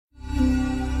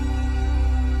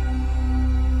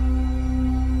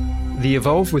The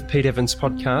Evolve with Pete Evans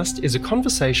podcast is a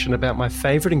conversation about my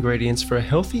favourite ingredients for a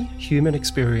healthy human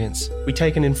experience. We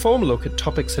take an informed look at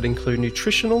topics that include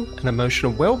nutritional and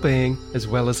emotional well-being, as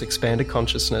well as expanded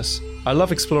consciousness. I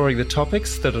love exploring the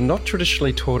topics that are not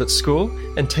traditionally taught at school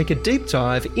and take a deep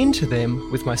dive into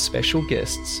them with my special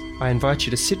guests. I invite you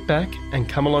to sit back and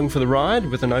come along for the ride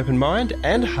with an open mind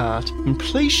and heart, and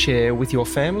please share with your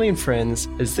family and friends,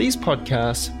 as these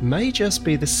podcasts may just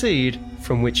be the seed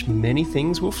from which many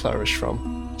things will flourish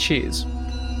from. Cheers.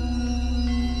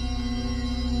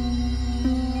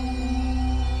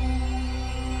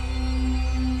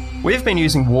 We've been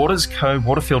using Waters Co.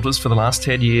 water filters for the last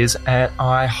 10 years, and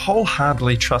I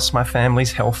wholeheartedly trust my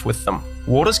family's health with them.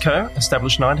 Waters Co.,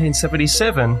 established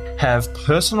 1977, have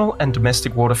personal and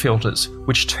domestic water filters,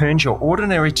 which turns your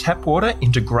ordinary tap water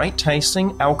into great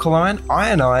tasting, alkaline,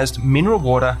 ionized mineral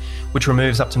water, which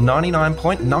removes up to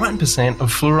 99.9%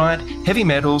 of fluoride, heavy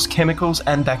metals, chemicals,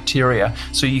 and bacteria,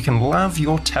 so you can love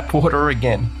your tap water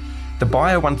again. The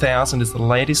Bio 1000 is the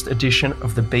latest edition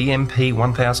of the BMP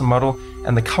 1000 model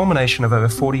and the culmination of over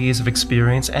 40 years of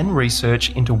experience and research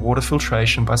into water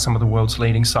filtration by some of the world's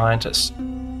leading scientists.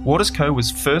 Waters Co. was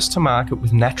first to market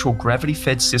with natural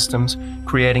gravity-fed systems,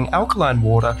 creating alkaline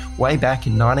water way back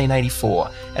in 1984,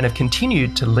 and have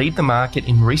continued to lead the market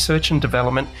in research and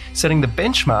development, setting the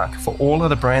benchmark for all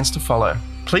other brands to follow.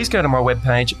 Please go to my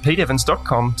webpage,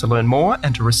 peteevans.com, to learn more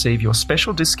and to receive your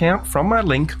special discount from my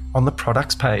link on the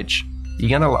products page. You're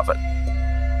going to love it.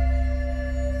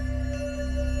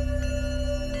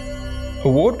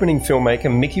 Award-winning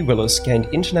filmmaker Mikki Willis gained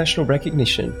international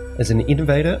recognition as an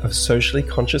innovator of socially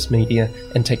conscious media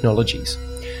and technologies.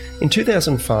 In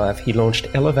 2005, he launched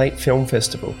Elevate Film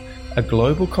Festival, a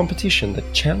global competition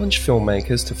that challenged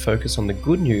filmmakers to focus on the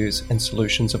good news and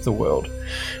solutions of the world.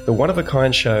 The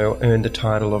one-of-a-kind show earned the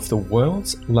title of the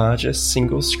world's largest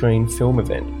single-screen film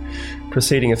event.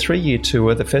 Preceding a 3-year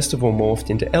tour, the festival morphed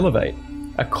into Elevate,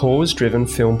 a cause-driven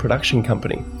film production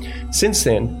company. Since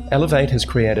then, Elevate has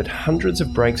created hundreds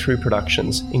of breakthrough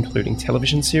productions, including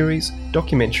television series,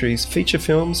 documentaries, feature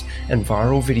films, and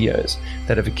viral videos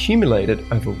that have accumulated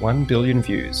over 1 billion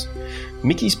views.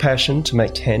 Mikki's passion to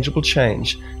make tangible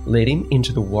change led him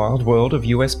into the wild world of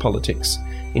US politics.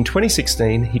 In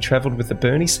 2016, he travelled with the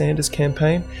Bernie Sanders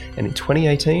campaign, and in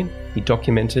 2018, he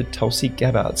documented Tulsi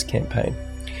Gabbard's campaign.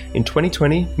 In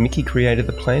 2020, Mikki created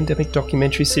the Plandemic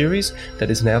documentary series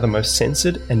that is now the most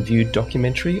censored and viewed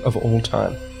documentary of all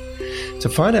time. To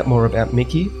find out more about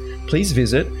Mikki, please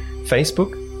visit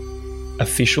Facebook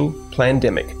Official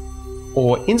Plandemic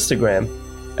or Instagram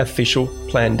Official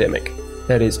Plandemic.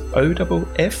 That is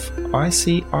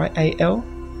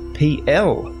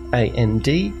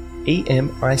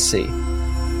OFFICIALPLANDEMIC.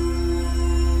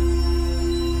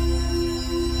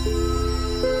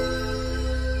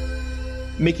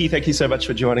 Mikki, thank you so much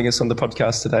for joining us on the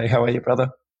podcast today. How are you, brother?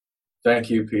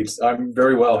 Thank you, Pete. I'm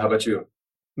very well. How about you?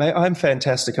 Mate, I'm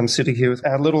fantastic. I'm sitting here with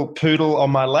our little poodle on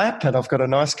my lap, and I've got a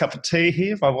nice cup of tea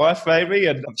here. My wife made me,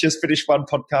 and I've just finished one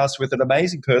podcast with an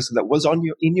amazing person that was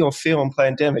in your film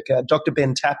Plandemic, Dr.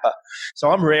 Ben Tapper.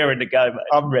 So I'm raring to go, mate.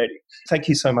 I'm ready. Thank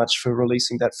you so much for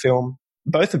releasing that film,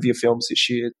 both of your films this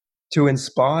year, to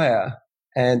inspire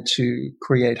and to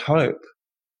create hope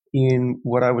in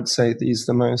what I would say is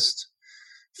the most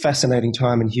fascinating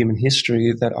time in human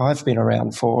history that I've been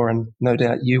around for, and no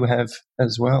doubt you have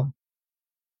as well.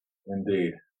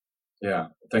 Indeed. Yeah.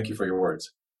 Thank you for your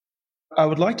words. I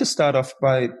would like to start off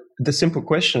by the simple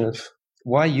question of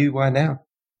why you, why now?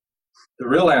 The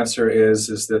real answer is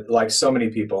that, like so many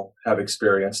people have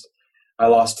experienced, I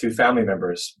lost 2 family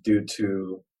members due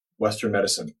to Western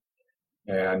medicine.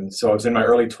 And so I was in my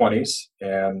early 20s,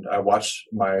 and I watched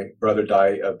my brother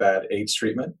die of bad AIDS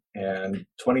treatment. And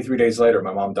 23 days later,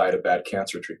 my mom died of bad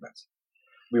cancer treatment.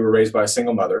 We were raised by a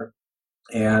single mother,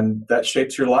 and that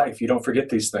shapes your life. You don't forget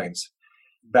these things.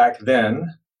 Back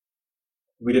then,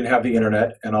 we didn't have the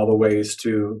internet and all the ways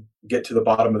to get to the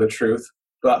bottom of the truth.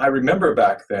 But I remember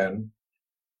back then,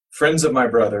 friends of my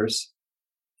brothers,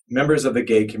 members of the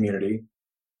gay community,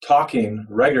 talking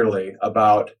regularly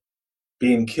about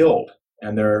being killed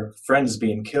and their friends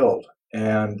being killed.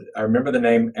 And I remember the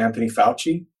name Anthony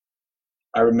Fauci.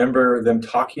 I remember them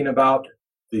talking about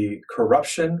the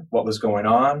corruption, what was going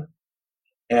on,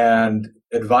 and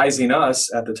advising us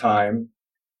at the time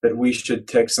that we should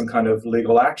take some kind of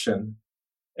legal action.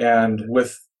 And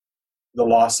with the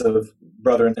loss of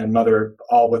brother and mother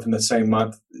all within the same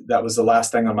month, that was the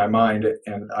last thing on my mind.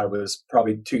 And I was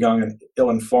probably too young and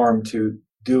ill-informed to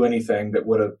do anything that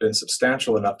would have been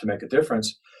substantial enough to make a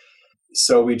difference.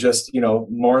 So we just,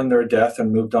 mourned their death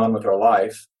and moved on with our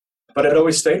life. But it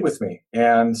always stayed with me.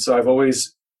 And so I've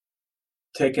always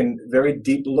taken very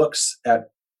deep looks at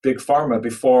big pharma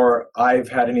before I've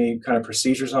had any kind of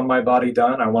procedures on my body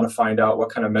done. I want to find out what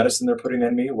kind of medicine they're putting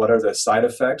in me, what are the side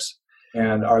effects,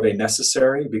 and are they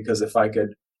necessary? Because if I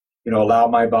could, allow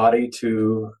my body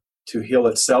to heal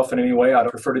itself in any way, I'd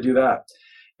prefer to do that.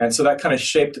 And so that kind of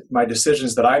shaped my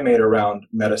decisions that I made around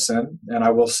medicine. And I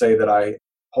will say that I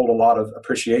hold a lot of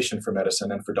appreciation for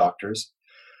medicine and for doctors.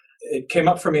 It came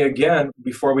up for me again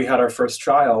before we had our first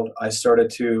child. I started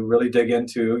to really dig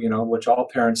into, which all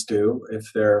parents do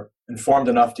if they're informed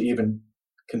enough to even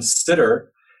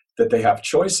consider that they have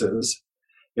choices,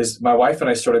 is my wife and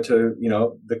I started to,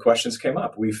 the questions came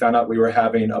up. We found out we were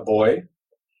having a boy.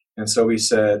 And so we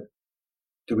said,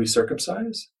 do we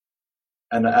circumcise?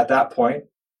 And at that point,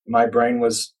 my brain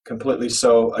was completely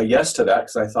so a yes to that,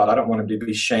 because I thought I don't want him to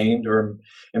be shamed or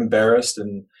embarrassed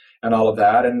and all of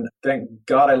that. And thank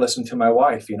God I listened to my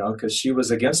wife, because she was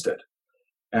against it.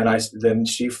 And then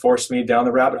she forced me down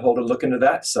the rabbit hole to look into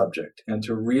that subject and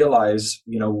to realize,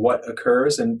 what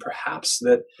occurs, and perhaps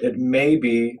that it may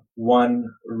be one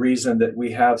reason that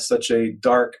we have such a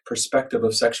dark perspective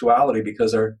of sexuality,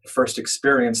 because our first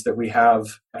experience that we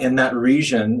have in that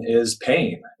region is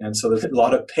pain. And so there's a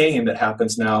lot of pain that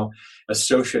happens now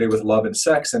associated with love and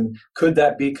sex. And could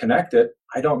that be connected?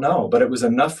 I don't know, but it was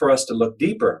enough for us to look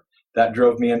deeper. That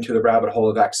drove me into the rabbit hole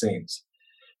of vaccines.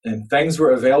 And things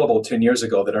were available 10 years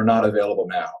ago that are not available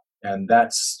now. And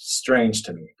that's strange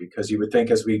to me, because you would think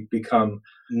as we become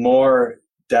more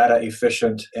data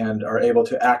efficient and are able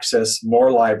to access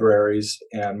more libraries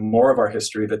and more of our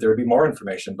history, that there would be more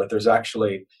information, but there's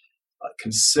actually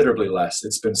considerably less.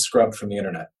 It's been scrubbed from the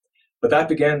internet. But that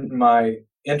began my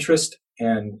interest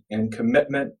and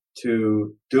commitment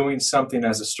to doing something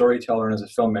as a storyteller and as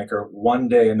a filmmaker one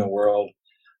day in the world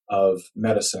of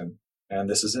medicine. And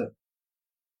this is it.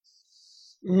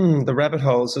 The rabbit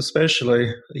holes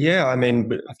especially. Yeah, I've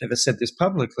never said this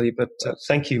publicly, but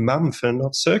thank you, Mum, for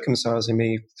not circumcising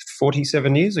me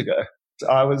 47 years ago.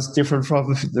 I was different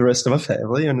from the rest of my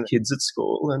family and kids at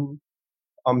school, and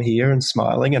I'm here and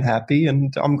smiling and happy,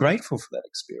 and I'm grateful for that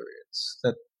experience,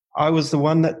 that I was the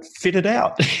one that fitted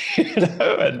out,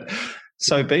 and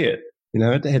so be it.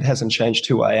 It hasn't changed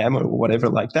who I am or whatever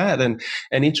like that. And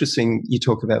interesting, you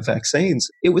talk about vaccines.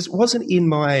 It wasn't in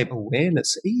my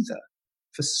awareness either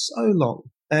for so long.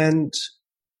 And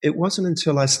it wasn't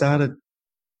until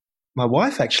my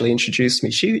wife actually introduced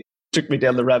me. She took me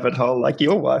down the rabbit hole like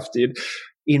your wife did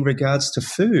in regards to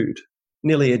food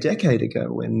nearly a decade ago,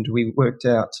 when we worked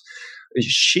out.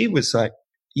 She was like,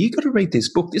 you got to read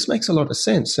this book. This makes a lot of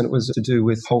sense. And it was to do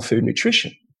with whole food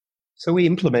nutrition. So we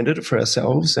implemented it for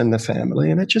ourselves and the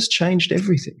family, and it just changed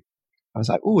everything. I was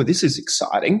like, oh, this is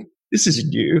exciting. This is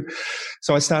new.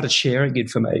 So I started sharing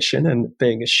information, and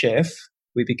being a chef,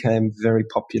 we became very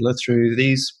popular through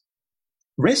these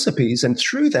recipes. And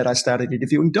through that, I started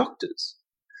interviewing doctors.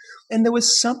 And there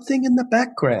was something in the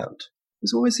background.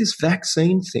 There's always this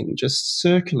vaccine thing just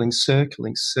circling.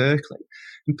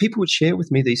 And people would share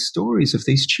with me these stories of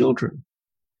these children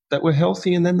that were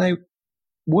healthy and then they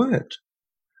weren't.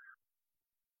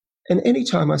 And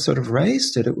anytime I sort of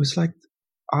raised it, it was like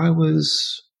I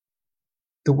was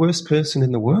the worst person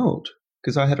in the world,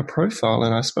 because I had a profile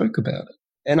and I spoke about it.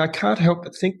 And I can't help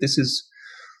but think this is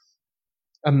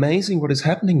amazing what is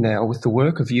happening now with the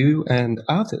work of you and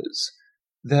others,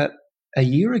 that a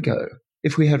year ago,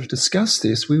 if we had discussed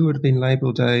this, we would have been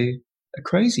labelled a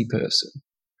crazy person.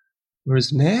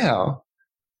 Whereas now,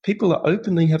 people are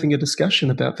openly having a discussion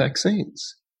about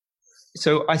vaccines.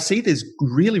 So I see there's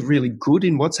really, really good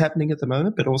in what's happening at the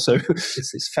moment, but also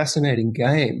it's this fascinating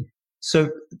game.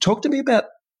 So talk to me about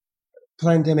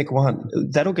Plandemic 1.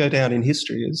 That'll go down in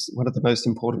history as one of the most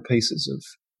important pieces of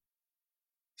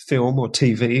film or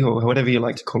TV or whatever you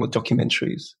like to call it,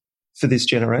 documentaries for this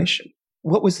generation.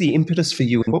 What was the impetus for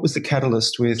you, and what was the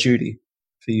catalyst with Judy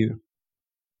for you?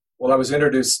 Well, I was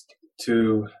introduced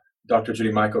to Dr.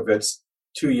 Judy Mikovits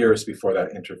 2 years before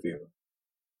that interview.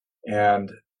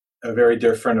 And a very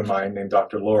dear friend of mine named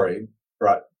Dr. Laurie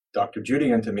brought Dr.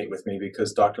 Judy in to meet with me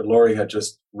because Dr. Laurie had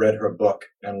just read her book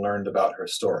and learned about her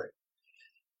story.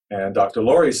 And Dr.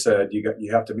 Laurie said,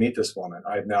 you have to meet this woman.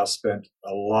 I've now spent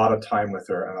a lot of time with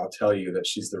her, and I'll tell you that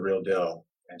she's the real deal.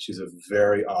 And she's a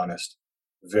very honest,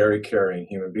 very caring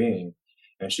human being.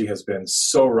 And she has been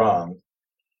so wronged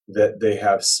that they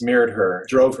have smeared her,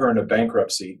 drove her into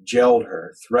bankruptcy, jailed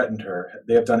her, threatened her.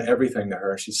 They have done everything to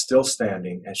her. She's still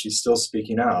standing, and she's still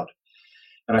speaking out.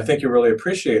 And I think you'll really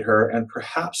appreciate her, and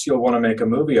perhaps you'll want to make a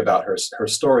movie about her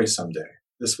story someday.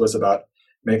 This was about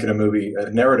making a movie, a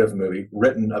narrative movie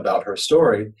written about her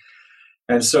story.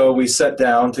 And so we sat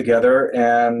down together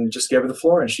and just gave her the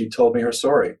floor, and she told me her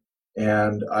story.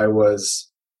 and I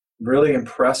was really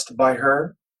impressed by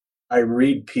her. I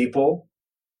read people,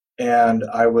 and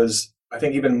I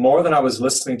think even more than I was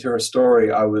listening to her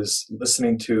story, I was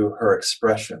listening to her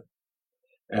expression.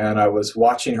 And I was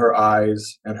watching her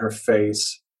eyes and her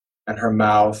face and her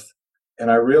mouth.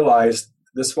 And I realized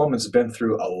this woman's been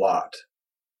through a lot.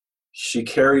 She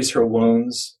carries her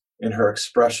wounds in her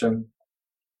expression,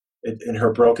 in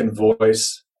her broken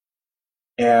voice.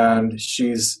 And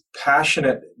she's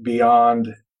passionate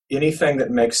beyond anything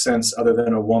that makes sense other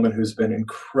than a woman who's been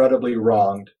incredibly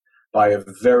wronged by a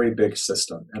very big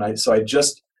system. And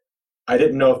I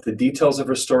didn't know if the details of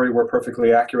her story were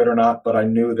perfectly accurate or not, but I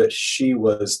knew that she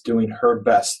was doing her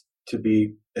best to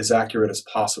be as accurate as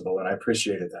possible, and I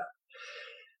appreciated that.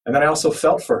 And then I also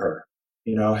felt for her,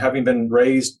 having been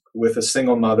raised with a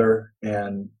single mother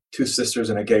and two sisters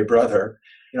and a gay brother.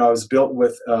 I was built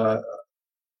with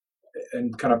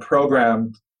and kind of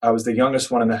programmed. I was the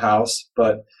youngest one in the house,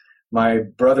 but my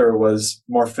brother was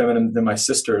more feminine than my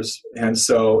sisters, and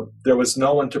so there was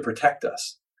no one to protect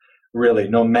us. Really,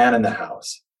 no man in the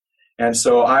house. And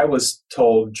so I was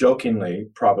told jokingly,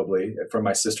 probably from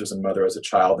my sisters and mother as a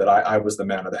child, that I was the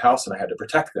man of the house and I had to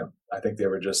protect them. I think they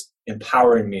were just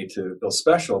empowering me to feel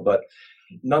special. But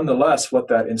nonetheless, what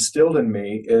that instilled in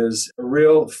me is a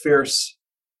real fierce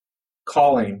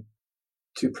calling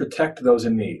to protect those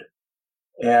in need.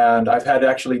 And I've had to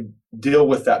actually deal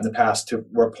with that in the past to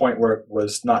a point where it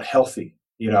was not healthy,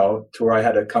 to where I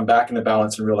had to come back into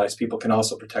balance and realize people can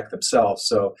also protect themselves.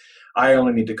 So I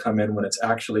only need to come in when it's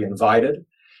actually invited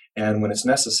and when it's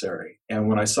necessary. And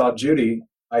when I saw Judy,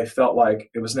 I felt like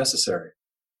it was necessary.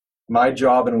 My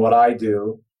job and what I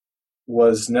do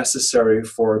was necessary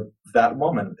for that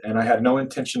woman. And I had no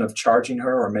intention of charging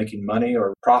her or making money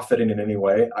or profiting in any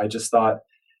way. I just thought,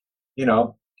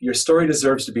 your story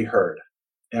deserves to be heard.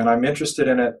 And I'm interested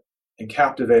in it and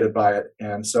captivated by it.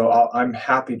 And so I'm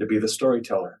happy to be the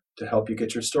storyteller to help you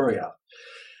get your story out.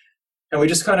 And we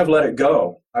just kind of let it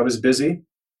go. I was busy,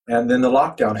 and then the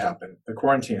lockdown happened, the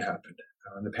quarantine happened,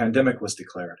 and the pandemic was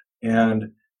declared.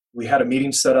 And we had a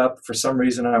meeting set up for some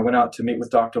reason, and I went out to meet with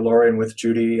Dr. Lori and with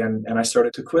Judy, and I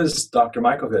started to quiz Dr.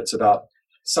 Mikovits about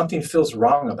something feels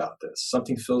wrong about this.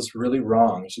 Something feels really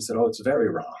wrong. And she said, it's very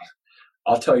wrong.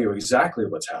 I'll tell you exactly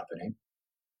what's happening.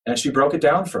 And she broke it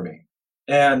down for me.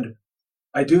 And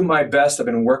I do my best. I've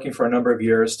been working for a number of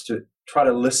years to try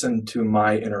to listen to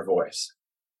my inner voice,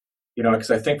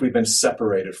 because I think we've been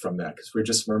separated from that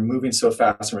because we're moving so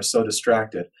fast and we're so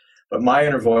distracted. But my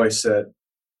inner voice said,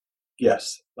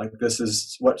 yes, like this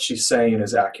is what she's saying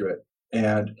is accurate.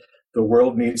 And the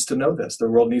world needs to know this. The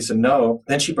world needs to know.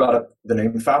 Then she brought up the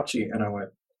name Fauci, and I went,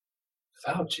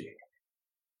 Fauci?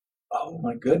 Oh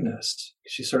my goodness.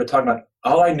 She started talking about,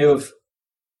 all I knew of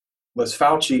was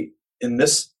Fauci in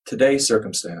this today's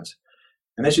circumstance.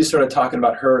 And then she started talking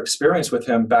about her experience with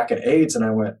him back in AIDS, and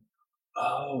I went,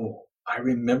 oh, I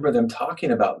remember them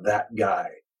talking about that guy,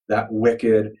 that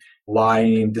wicked,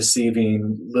 lying,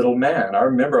 deceiving little man. I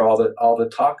remember all the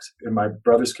talks in my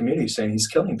brother's community saying he's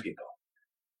killing people.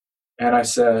 And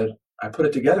I put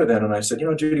it together then, and I said,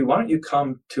 Judy, why don't you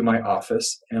come to my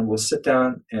office and we'll sit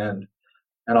down and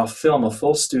I'll film a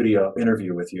full studio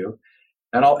interview with you,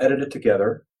 and I'll edit it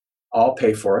together. I'll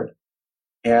pay for it,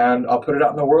 and I'll put it out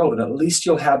in the world, and at least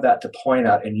you'll have that to point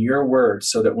out in your words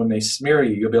so that when they smear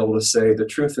you, you'll be able to say, the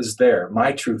truth is there,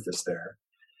 my truth is there,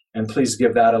 and please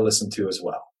give that a listen to as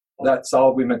well. That's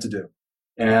all we meant to do.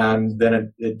 And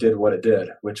then it did what it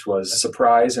did, which was a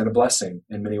surprise and a blessing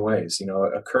in many ways.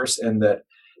 A curse in that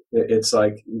it's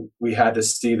like we had to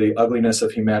see the ugliness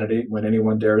of humanity when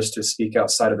anyone dares to speak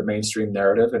outside of the mainstream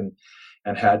narrative,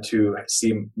 and had to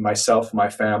see myself, my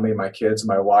family, my kids,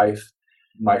 my wife,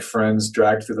 my friends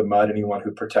dragged through the mud, anyone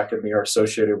who protected me or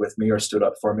associated with me or stood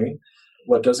up for me.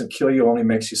 What doesn't kill you only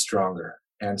makes you stronger.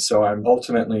 And so I'm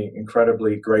ultimately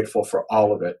incredibly grateful for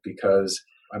all of it, because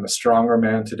I'm a stronger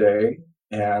man today,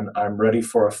 and I'm ready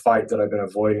for a fight that I've been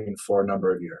avoiding for a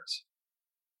number of years.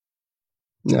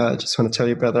 I just want to tell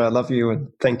you, brother, I love you and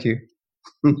thank you.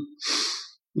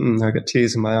 I got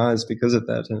tears in my eyes because of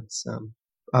that. It's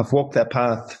I've walked that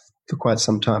path for quite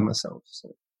some time myself, so,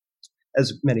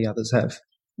 as many others have.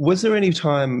 Was there any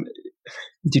time,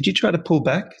 did you try to pull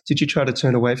back? Did you try to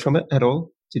turn away from it at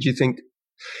all? Did you think,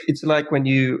 it's like when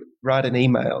you write an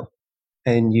email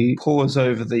and you pause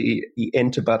over the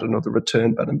enter button or the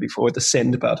return button before the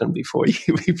send button before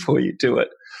you do it.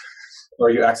 Or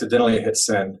you accidentally hit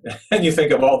send and you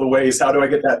think of all the ways, how do I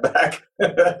get that back?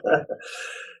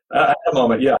 At the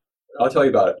moment, yeah. I'll tell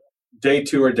you about it. Day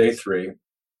 2 or day 3,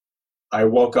 I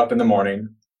woke up in the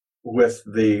morning with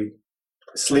the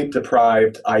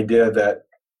sleep-deprived idea that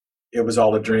it was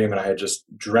all a dream and I had just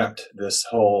dreamt this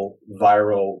whole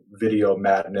viral video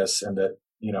madness, and that,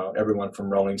 everyone from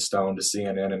Rolling Stone to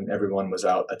CNN and everyone was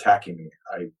out attacking me.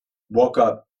 I woke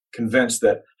up convinced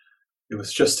that it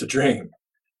was just a dream.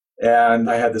 And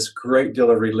I had this great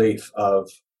deal of relief of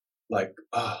like,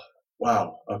 oh,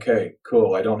 wow, okay,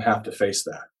 cool. I don't have to face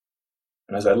that.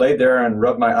 And as I laid there and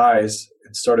rubbed my eyes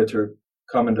and started to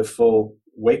come into full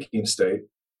waking state,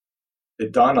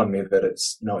 it dawned on me that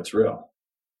it's real.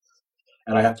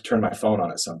 And I have to turn my phone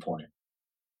on at some point.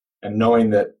 And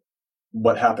knowing that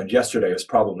what happened yesterday is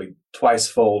probably twice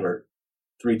fold or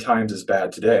 3 times as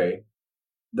bad today,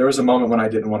 there was a moment when I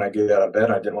didn't want to get out of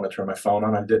bed. I didn't want to turn my phone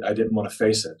on. I didn't want to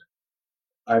face it.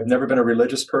 I've never been a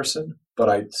religious person, but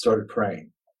I started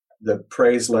praying. The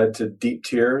praise led to deep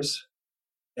tears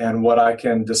and what I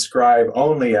can describe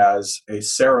only as a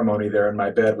ceremony there in my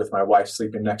bed with my wife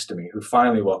sleeping next to me, who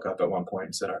finally woke up at one point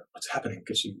and said, "What's happening?"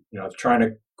 Because she, I was trying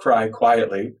to cry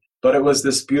quietly, but it was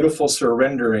this beautiful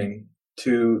surrendering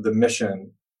to the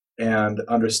mission and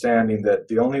understanding that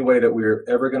the only way that we're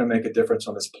ever going to make a difference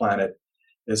on this planet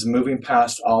is moving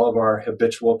past all of our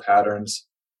habitual patterns.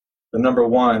 The number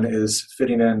one is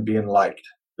fitting in, being liked,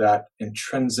 that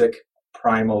intrinsic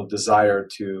primal desire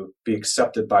to be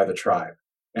accepted by the tribe.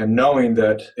 And knowing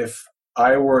that if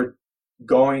I were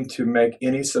going to make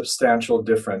any substantial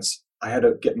difference, I had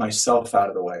to get myself out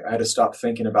of the way. I had to stop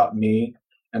thinking about me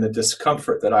and the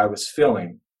discomfort that I was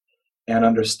feeling and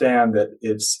understand that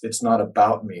it's not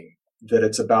about me, that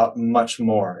it's about much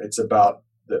more. It's about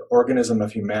the organism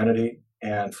of humanity.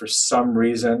 And for some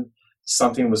reason,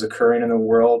 something was occurring in the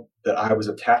world that I was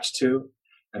attached to,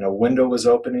 and a window was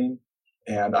opening,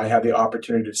 and I had the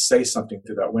opportunity to say something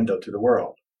through that window to the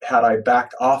world. Had I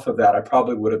backed off of that, I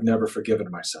probably would have never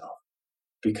forgiven myself,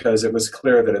 because it was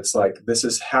clear that it's like, this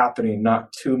is happening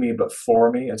not to me, but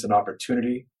for me. It's an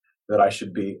opportunity that I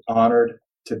should be honored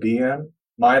to be in.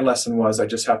 My lesson was I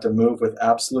just have to move with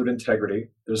absolute integrity.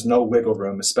 There's no wiggle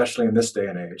room, especially in this day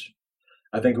and age.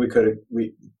 I think we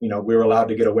were allowed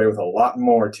to get away with a lot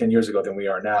more 10 years ago than we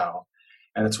are now.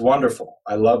 And it's wonderful.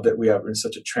 I love that we are in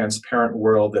such a transparent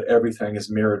world that everything is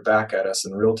mirrored back at us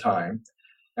in real time.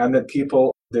 And that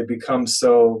people, they become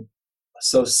so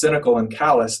cynical and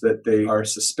callous that they are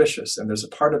suspicious. And there's a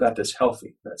part of that that's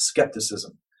healthy, that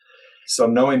skepticism. So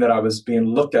knowing that I was being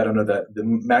looked at under the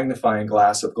magnifying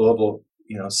glass of global,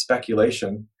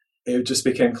 speculation, it just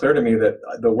became clear to me that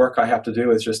the work I have to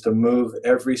do is just to move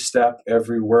every step,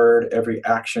 every word, every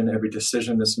action, every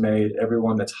decision that's made,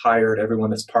 everyone that's hired, everyone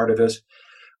that's part of this.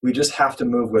 We just have to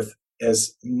move with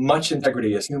as much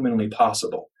integrity as humanly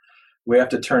possible. We have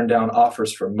to turn down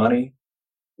offers for money,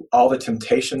 all the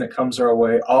temptation that comes our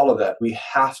way, all of that. We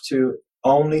have to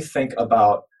only think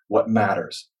about what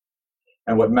matters.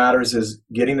 And what matters is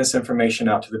getting this information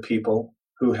out to the people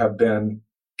who have been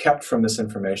kept from this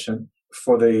information,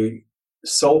 for the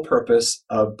sole purpose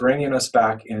of bringing us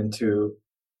back into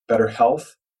better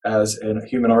health as a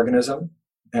human organism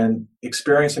and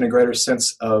experiencing a greater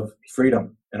sense of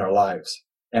freedom in our lives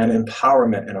and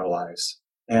empowerment in our lives.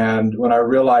 And when I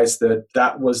realized that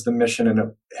that was the mission and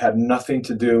it had nothing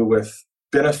to do with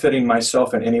benefiting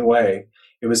myself in any way,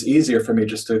 it was easier for me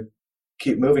just to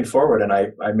keep moving forward. And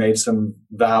I made some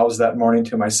vows that morning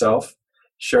to myself,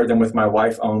 shared them with my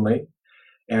wife only,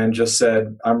 and just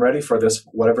said, I'm ready for this,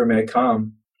 whatever may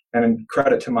come. And in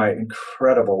credit to my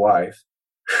incredible wife,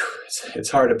 it's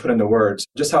hard to put into words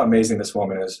just how amazing this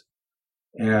woman is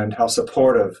and how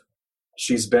supportive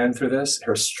she's been through this,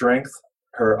 her strength,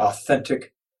 her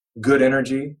authentic, good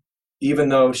energy. Even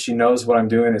though she knows what I'm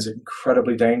doing is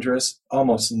incredibly dangerous,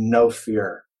 almost no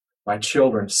fear. My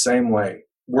children, same way.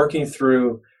 Working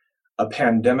through a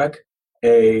pandemic,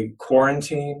 a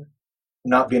quarantine,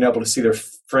 not being able to see their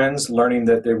friends, learning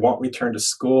that they won't return to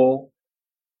school,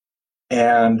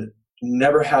 and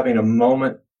never having a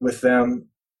moment with them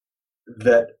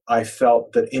that I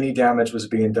felt that any damage was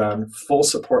being done. Full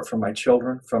support from my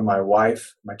children, from my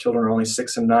wife. My children are only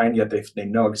 6 and 9, yet they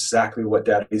know exactly what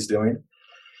daddy's doing.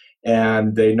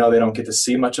 And they know they don't get to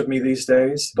see much of me these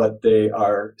days, but they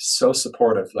are so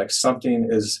supportive. Like something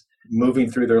is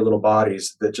moving through their little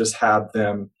bodies that just have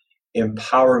them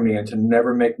empower me and to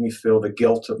never make me feel the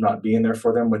guilt of not being there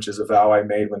for them, which is a vow I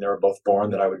made when they were both born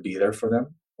that I would be there for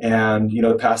them. And,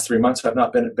 the past 3 months I've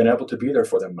not been able to be there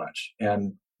for them much.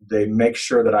 And they make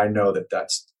sure that I know that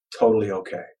that's totally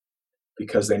okay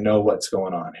because they know what's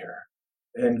going on here.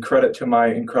 And credit to my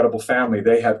incredible family,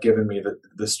 they have given me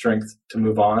the strength to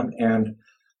move on. And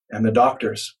the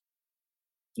doctors,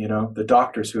 the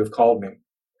doctors who have called me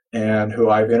and who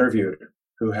I've interviewed,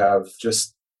 who have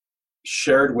just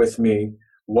shared with me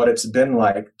what it's been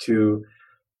like to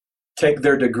take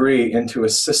their degree into a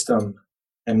system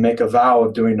and make a vow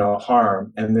of doing no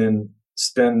harm and then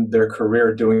spend their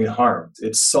career doing harm.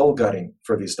 It's soul gutting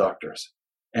for these doctors.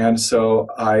 And so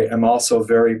I am also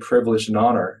very privileged and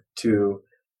honored to,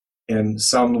 in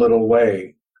some little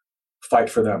way, fight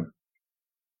for them.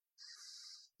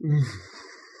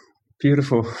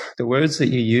 Beautiful. The words that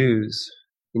you use,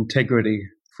 integrity,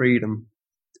 freedom,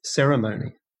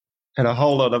 ceremony, and a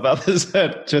whole lot of others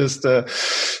that just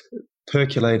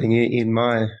percolating in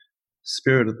my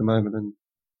spirit at the moment and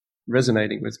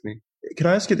resonating with me. Can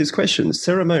I ask you this question?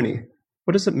 Ceremony,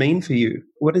 what does it mean for you?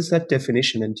 What is that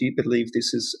definition? And do you believe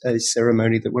this is a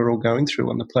ceremony that we're all going through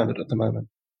on the planet at the moment?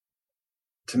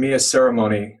 To me, a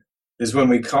ceremony is when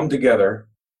we come together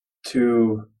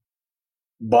to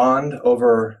bond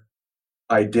over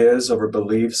ideas, over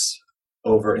beliefs,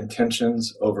 over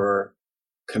intentions, over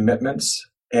commitments.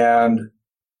 And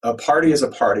a party is a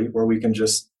party where we can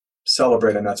just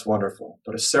celebrate, and that's wonderful.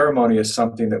 But a ceremony is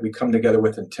something that we come together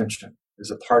with intention. Is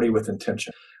a party with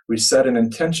intention. We set an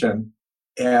intention,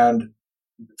 and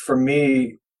for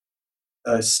me,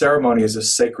 a ceremony is a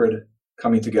sacred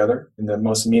coming together in the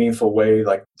most meaningful way,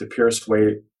 like the purest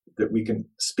way that we can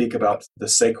speak about the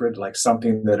sacred, like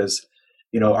something that is,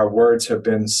 our words have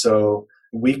been so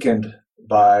weakened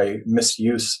by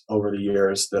misuse over the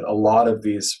years that a lot of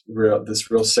this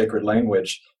real sacred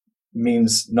language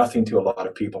means nothing to a lot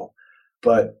of people.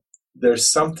 But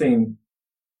there's something,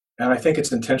 and I think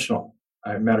it's intentional.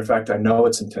 As a matter of fact, I know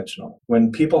it's intentional.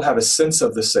 When people have a sense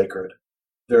of the sacred,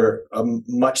 they're a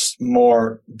much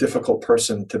more difficult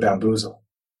person to bamboozle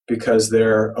because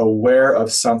they're aware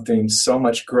of something so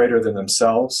much greater than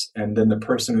themselves and than the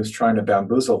person who's trying to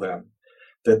bamboozle them,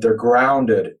 that they're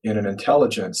grounded in an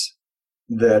intelligence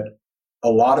that a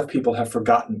lot of people have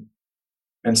forgotten.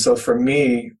 And so for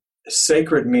me,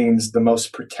 sacred means the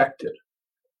most protected.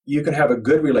 You can have a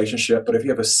good relationship, but if you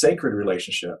have a sacred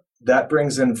relationship, that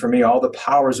brings in, for me, all the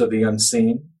powers of the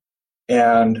unseen.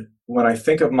 And when I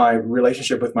think of my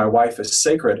relationship with my wife as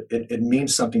sacred, it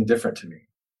means something different to me.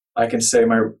 I can say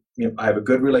I have a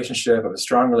good relationship, I have a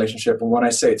strong relationship, and when I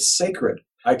say it's sacred,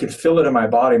 I can feel it in my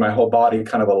body. My whole body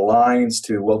kind of aligns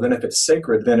to, well, then if it's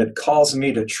sacred, then it calls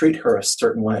me to treat her a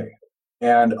certain way.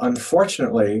 And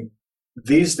unfortunately,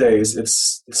 these days,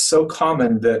 it's so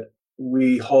common that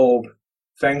we hold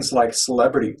things like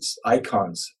celebrities,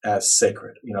 icons, as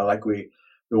sacred. Like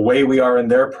the way we are in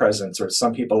their presence, or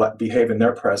some people behave in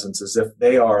their presence as if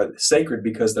they are sacred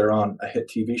because they're on a hit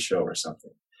TV show or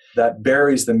something. That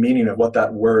buries the meaning of what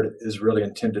that word is really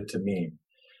intended to mean.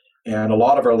 And a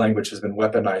lot of our language has been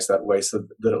weaponized that way so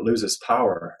that it loses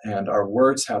power. And our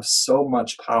words have so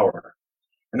much power.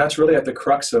 And that's really at the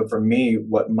crux of, for me,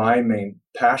 what my main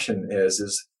passion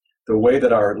is the way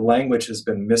that our language has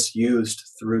been misused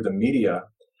through the media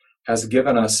has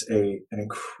given us an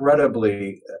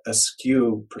incredibly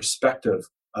askew perspective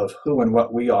of who and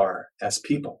what we are as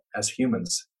people, as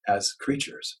humans, as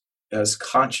creatures, as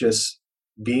conscious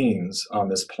beings on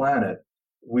this planet.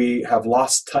 We have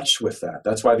lost touch with that.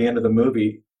 That's why the end of the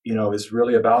movie, is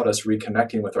really about us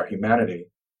reconnecting with our humanity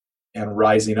and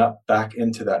rising up back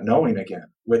into that knowing again,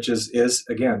 which is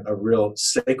again, a real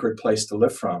sacred place to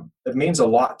live from. It means a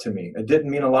lot to me. It didn't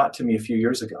mean a lot to me a few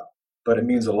years ago, but it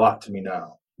means a lot to me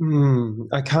now.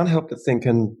 I can't help but think,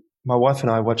 and my wife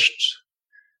and I watched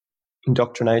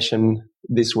Indoctrination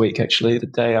this week, actually, the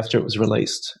day after it was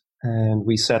released, and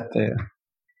we sat there,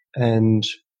 and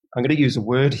I'm going to use a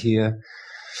word here.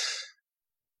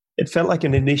 It felt like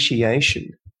an initiation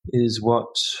is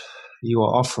what you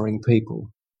are offering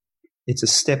people. It's a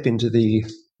step into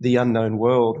the unknown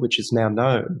world, which is now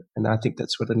known. And I think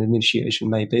that's what an initiation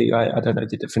may be. I don't know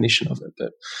the definition of it,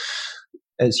 but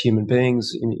as human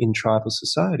beings in tribal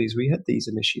societies, we had these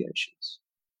initiations.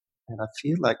 And I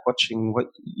feel like watching what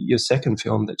your second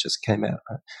film that just came out,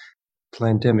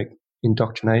 Plandemic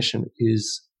Indoctrination,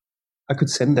 is I could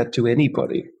send that to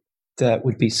anybody that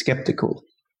would be skeptical,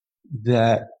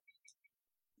 that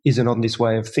isn't on this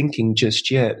way of thinking just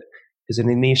yet, as an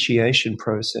initiation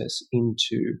process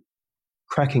into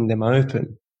cracking them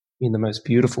open in the most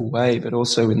beautiful way, but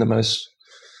also in the most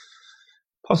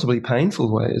possibly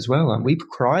painful way as well. And we've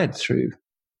cried through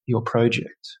your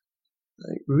project,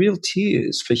 like real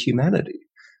tears for humanity,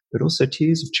 but also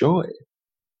tears of joy.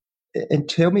 And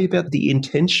tell me about the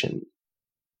intention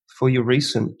for your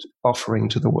recent offering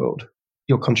to the world,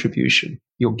 your contribution,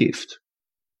 your gift.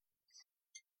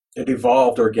 It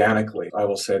evolved organically, I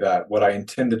will say that. What I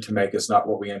intended to make is not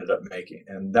what we ended up making.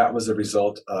 And that was a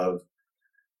result of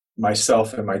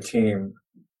myself and my team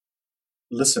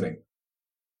listening,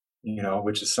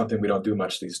 which is something we don't do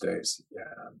much these days.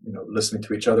 Listening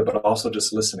to each other, but also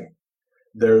just listening.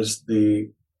 there's the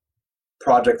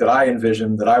project that I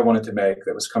envisioned that I wanted to make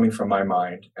that was coming from my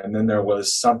mind. And then there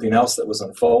was something else that was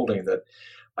unfolding that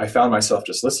I found myself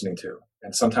just listening to.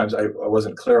 And sometimes I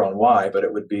wasn't clear on why, but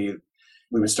it would be,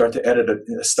 we would start to edit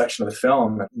a section of the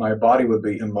film. And my body would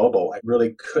be immobile. I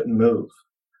really couldn't move.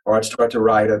 Or I'd start to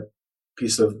write a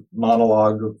piece of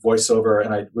monologue voiceover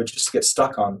and I would just get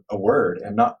stuck on a word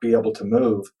and not be able to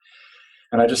move.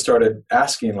 And I just started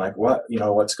asking, like,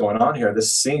 what's going on here?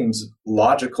 This seems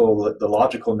logical, the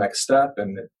logical next step,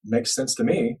 and it makes sense to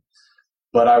me.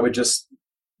 But I would just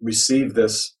receive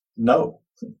this no.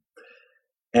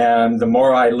 And the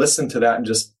more I listened to that and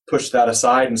just pushed that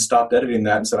aside and stopped editing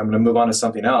that and said, I'm going to move on to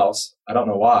something else, I don't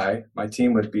know why, my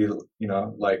team would be,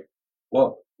 like,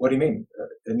 well, what do you mean?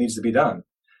 It needs to be done.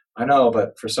 I know,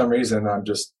 but for some reason, I'm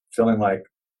just feeling like,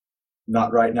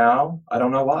 not right now. I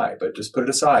don't know why, but just put it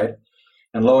aside.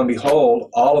 And lo and behold,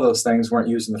 all of those things weren't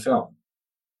used in the film.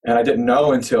 And I didn't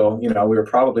know until, we were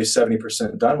probably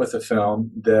 70% done with the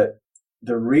film, that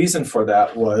the reason for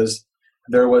that was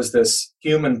there was this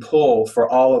human pull for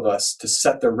all of us to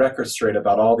set the record straight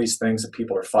about all these things that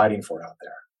people are fighting for out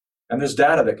there. And there's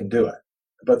data that can do it.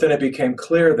 But then it became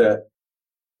clear that,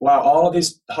 wow, all of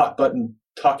these hot button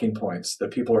talking points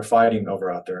that people are fighting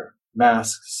over out there,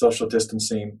 masks, social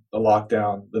distancing, the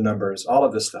lockdown, the numbers, all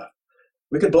of this stuff,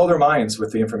 we could blow their minds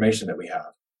with the information that we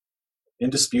have,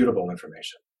 indisputable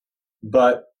information.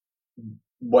 But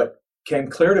what came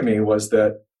clear to me was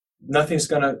that nothing's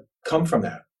going to come from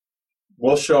that.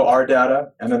 We'll show our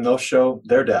data, and then they'll show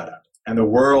their data. And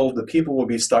the people will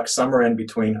be stuck somewhere in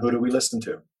between. Who do we listen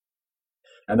to?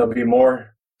 And there'll be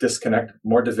more disconnect,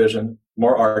 more division,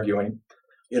 more arguing.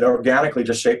 It organically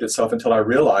just shaped itself until I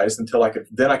realized,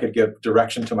 I could give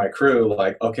direction to my crew,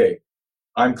 like, okay,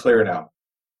 I'm clear now.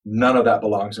 None of that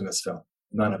belongs in this film.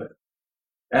 None of it.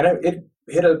 And it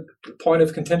hit a point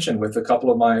of contention with a couple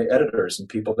of my editors and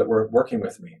people that were working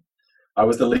with me. I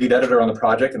was the lead editor on the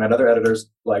project, and I had other editors,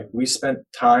 like, we spent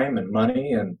time and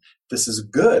money, and this is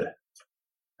good.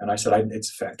 And I said,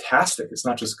 it's fantastic. It's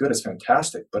not just good, it's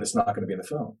fantastic, but it's not going to be in the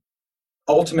film.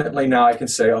 Ultimately, now I can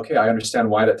say, okay, I understand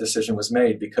why that decision was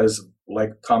made, because,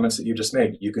 like comments that you just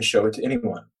made, you can show it to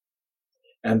anyone.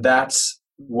 And that's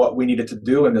what we needed to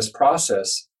do in this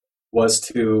process.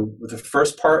 The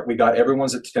first part, we got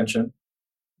everyone's attention,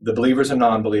 the believers and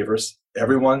non-believers,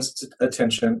 everyone's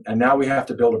attention, and now we have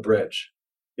to build a bridge.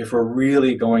 If we're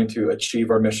really going to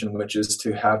achieve our mission, which is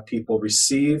to have people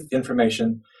receive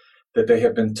information that they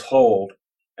have been told,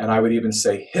 and I would even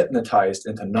say hypnotized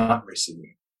into not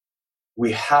receiving,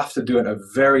 we have to do it in a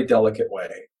very delicate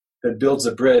way that builds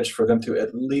a bridge for them to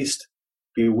at least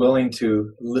be willing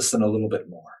to listen a little bit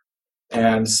more.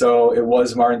 And so it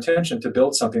was our intention to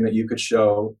build something that you could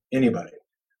show anybody.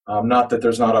 Not that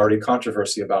there's not already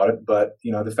controversy about it, but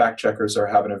the fact checkers are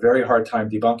having a very hard time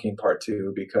debunking part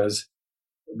 2, because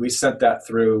we sent that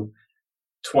through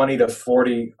 20 to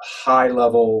 40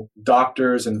 high-level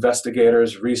doctors,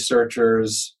 investigators,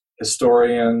 researchers,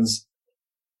 historians.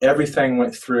 Everything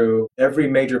went through, every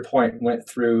major point went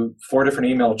through 4 different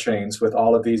email chains with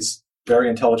all of these very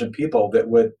intelligent people that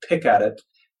would pick at it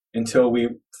until we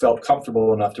felt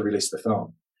comfortable enough to release the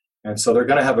film. And so they're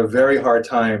going to have a very hard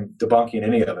time debunking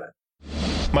any of it.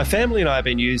 My family and I have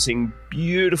been using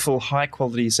beautiful,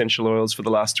 high-quality essential oils for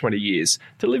the last 20 years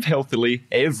to live healthily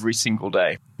every single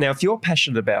day. Now, if you're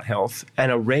passionate about health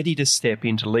and are ready to step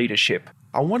into leadership,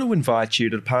 I want to invite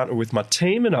you to partner with my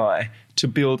team and I to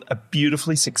build a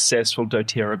beautifully successful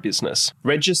doTERRA business.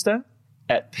 Register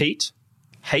at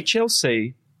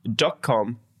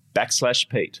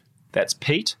petehlc.com/Pete. That's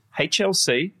Pete,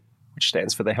 HLC, which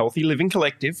stands for the Healthy Living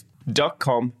Collective,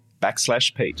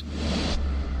 .com/Pete.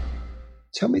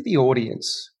 Tell me the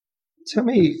audience. Tell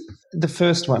me the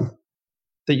first one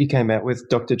that you came out with,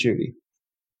 Dr. Judy.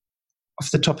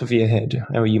 Off the top of your head,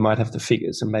 or you might have the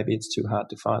figures and maybe it's too hard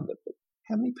to find it, but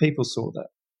how many people saw that?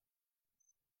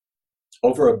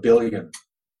 Over 1 billion.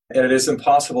 And it is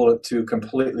impossible to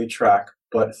completely track,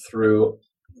 but through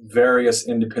various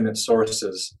independent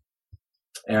sources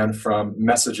and from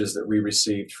messages that we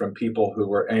received from people who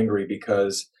were angry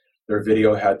because their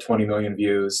video had 20 million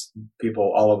views,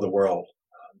 people all over the world,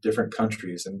 different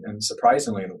countries, and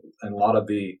surprisingly, in a lot of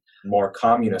the more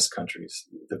communist countries,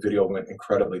 the video went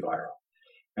incredibly viral.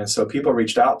 And so people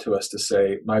reached out to us to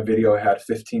say, my video had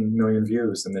 15 million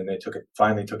views, and then they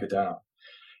finally took it down.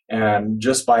 And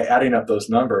just by adding up those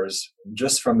numbers,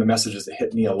 just from the messages that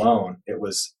hit me alone, it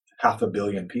was 500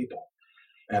 million people.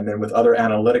 And then with other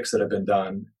analytics that have been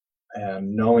done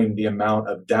and knowing the amount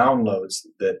of downloads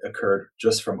that occurred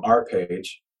just from our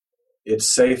page, it's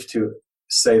safe to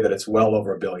say that it's well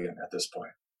over 1 billion at this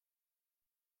point.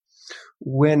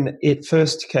 When it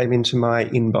first came into my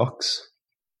inbox,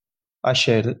 I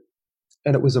shared it,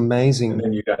 and it was amazing. And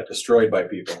then you got destroyed by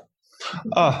people.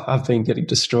 Oh, I've been getting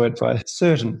destroyed by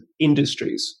certain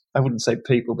industries. I wouldn't say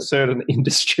people, but certain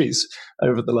industries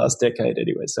over the last decade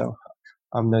anyway, so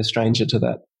I'm no stranger to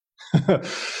that.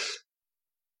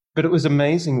 But it was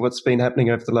amazing what's been happening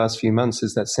over the last few months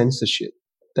is that censorship,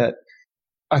 that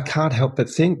I can't help but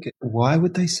think, why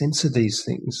would they censor these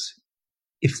things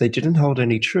if they didn't hold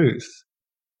any truth,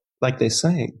 like they're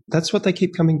saying? That's what they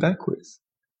keep coming back with.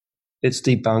 It's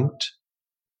debunked.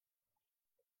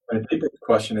 I think the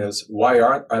question is, why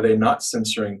are they not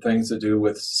censoring things to do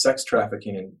with sex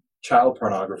trafficking and child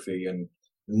pornography and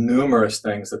numerous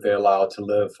things that they allow to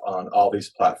live on all these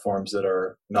platforms that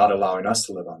are not allowing us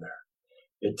to live on there?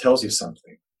 It tells you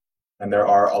something. And there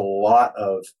are a lot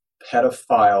of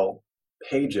pedophile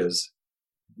pages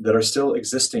that are still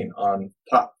existing on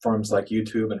platforms like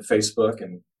YouTube and Facebook,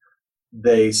 and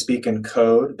they speak in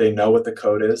code. They know what the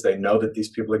code is. They know that these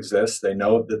people exist. They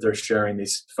know that they're sharing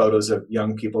these photos of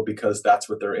young people because that's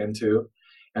what they're into,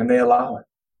 and they allow it.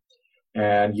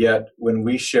 And yet, when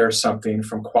we share something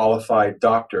from qualified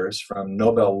doctors, from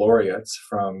Nobel laureates,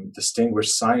 from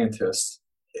distinguished scientists,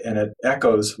 and it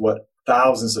echoes what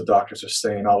thousands of doctors are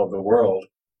saying all over the world,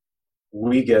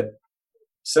 we get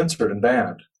censored and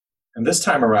banned. And this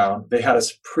time around, they had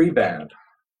us pre-banned.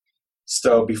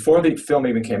 So before the film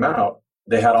even came out,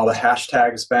 they had all the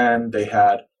hashtags banned. They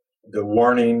had the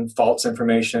warning, false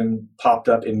information popped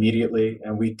up immediately.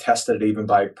 And we tested it even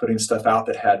by putting stuff out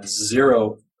that had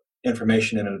zero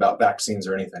information in it about vaccines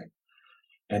or anything.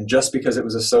 And just because it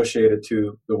was associated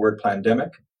to the word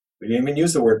pandemic, we didn't even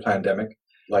use the word pandemic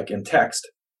like in text,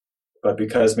 but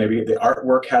because maybe the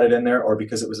artwork had it in there or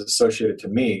because it was associated to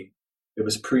me, it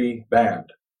was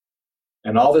pre-banned.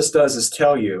 And all this does is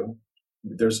tell you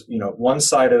there's, one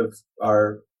side of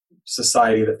our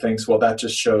society that thinks, well, that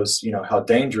just shows, how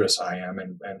dangerous I am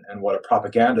and what a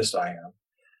propagandist I am.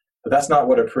 But that's not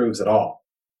what it proves at all.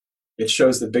 It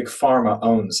shows that Big Pharma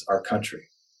owns our country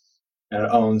and it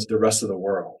owns the rest of the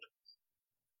world.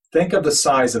 Think of the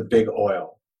size of big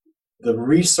oil, the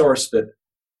resource that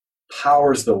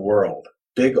powers the world,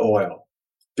 big oil.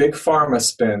 Big Pharma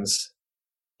spends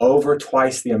over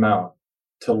twice the amount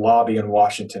to lobby in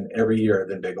Washington every year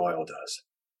than big oil does.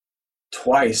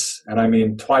 Twice, and I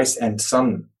mean twice and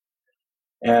some.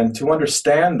 And to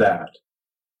understand that,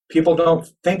 people don't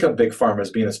think of Big Pharma as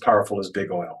being as powerful as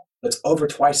big oil. It's over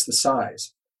twice the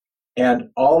size. And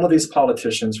all of these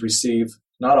politicians receive,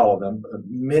 not all of them, but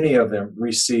many of them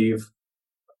receive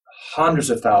hundreds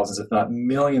of thousands, if not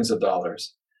millions of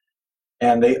dollars.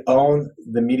 And they own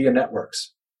the media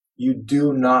networks. You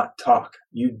do not talk.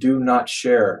 You do not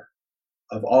share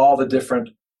of all the different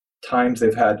times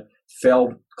they've had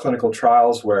failed clinical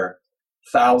trials where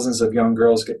thousands of young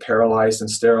girls get paralyzed and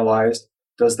sterilized.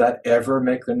 Does that ever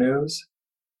make the news?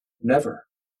 Never.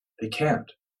 They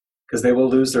can't, because they will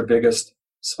lose their biggest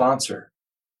sponsor.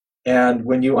 And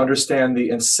when you understand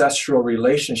the ancestral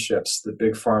relationships that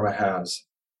Big Pharma has,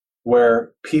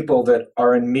 where people that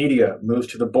are in media move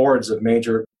to the boards of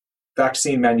major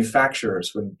vaccine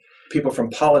manufacturers, when people from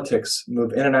politics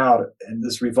move in and out, and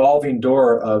this revolving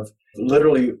door of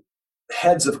literally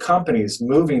heads of companies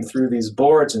moving through these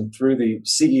boards and through the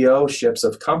CEO-ships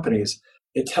of companies,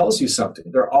 it tells you something.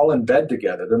 They're all in bed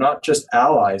together. They're not just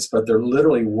allies, but they're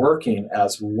literally working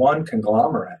as one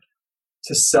conglomerate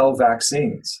to sell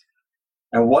vaccines.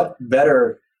 And what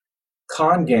better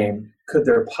con game could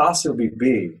there possibly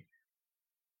be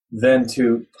than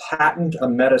to patent a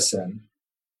medicine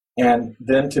and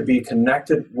then to be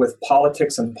connected with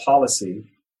politics and policy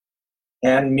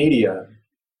and media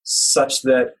such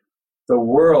that the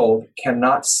world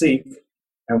cannot seek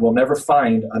and will never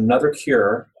find another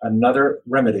cure, another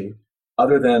remedy,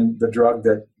 other than the drug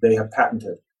that they have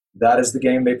patented. That is the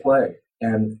game they play.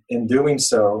 And in doing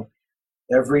so,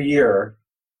 every year,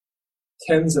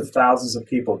 tens of thousands of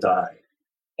people die.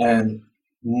 And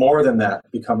more than that,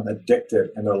 become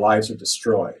addicted and their lives are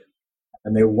destroyed.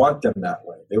 And they want them that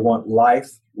way. They want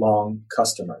lifelong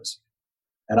customers.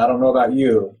 And I don't know about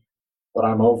you, but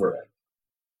I'm over it.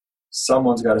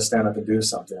 Someone's got to stand up and do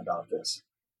something about this.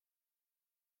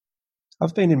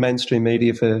 I've been in mainstream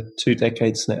media for 2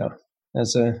 decades now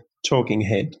as a talking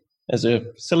head, as a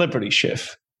celebrity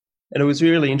chef. And it was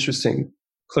really interesting.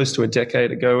 Close to a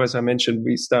decade ago, as I mentioned,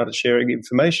 we started sharing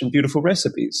information, beautiful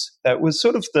recipes. That was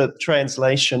sort of the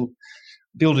translation,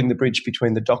 building the bridge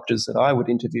between the doctors that I would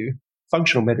interview,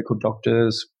 functional medical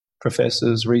doctors,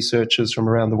 professors, researchers from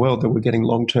around the world that were getting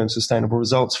long-term sustainable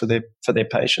results for their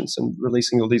patients and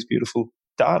releasing all these beautiful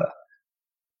data.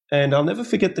 And I'll never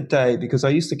forget the day because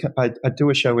I do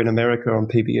a show in America on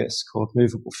PBS called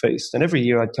Movable Feast. And every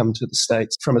year I'd come to the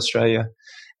States from Australia.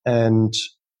 And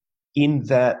in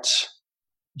that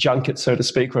junket, so to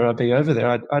speak, where I'd be over there,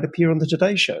 I'd appear on the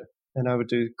Today Show and I would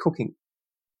do cooking.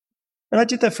 And I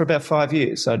did that for about 5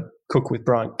 years. I'd cook with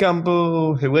Brian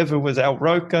Gumbel, whoever was Al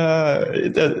Roker,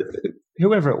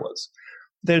 whoever it was.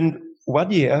 Then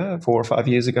one year, 4 or 5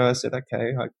 years ago, I said,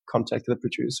 okay, I contacted the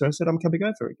producer. I said, I'm coming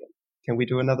over again. Can we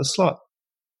do another slot?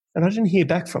 And I didn't hear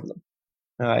back from them.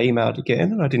 I emailed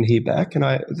again and I didn't hear back. And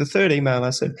the third email,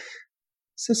 I said,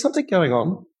 is there something going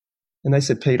on? And they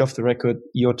said, Pete, off the record,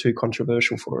 you're too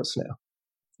controversial for us now.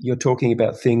 You're talking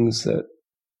about things that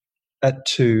are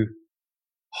too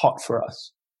hot for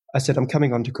us. I said, I'm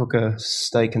coming on to cook a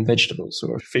steak and vegetables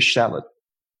or a fish salad.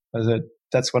 I said,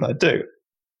 that's what I do.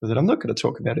 I said, I'm not going to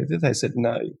talk about it. They said,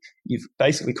 no, you've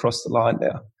basically crossed the line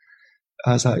now.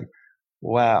 I was like,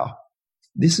 wow,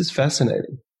 this is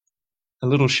fascinating. A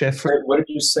little chef. What did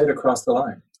you say to cross the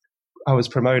line? I was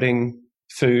promoting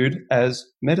food as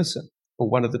medicine or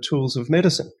one of the tools of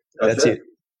medicine. That's it.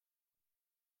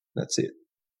 That's it.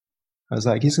 I was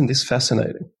like, isn't this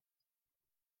fascinating?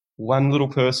 One little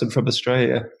person from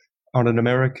Australia on an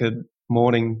American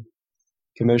morning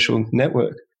commercial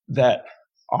network that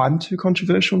I'm too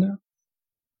controversial now.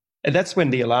 And that's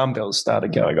when the alarm bells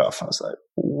started going off. I was like,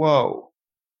 whoa.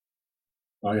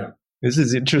 Oh, yeah. This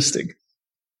is interesting.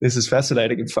 This is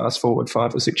fascinating. And fast forward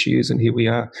 5 or 6 years, and here we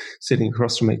are sitting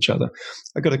across from each other.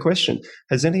 I got a question.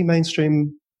 Has any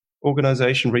mainstream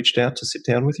organization reached out to sit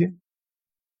down with you?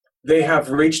 They have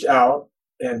reached out,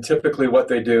 and typically what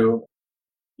they do,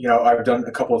 I've done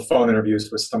a couple of phone interviews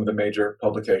with some of the major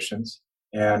publications,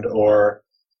 or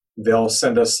they'll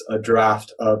send us a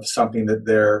draft of something that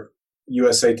their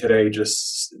USA Today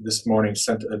just this morning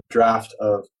sent a draft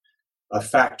of a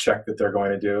fact check that they're going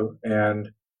to do,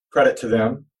 and credit to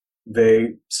them.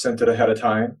 They sent it ahead of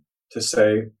time to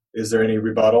say, is there any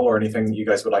rebuttal or anything that you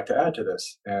guys would like to add to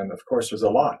this? And of course, there's a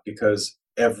lot because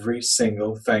every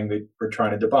single thing that we're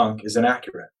trying to debunk is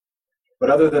inaccurate. But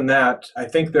other than that, I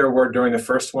think there were during the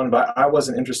first one, but I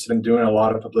wasn't interested in doing a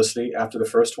lot of publicity after the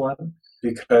first one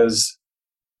because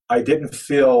I didn't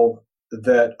feel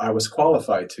that I was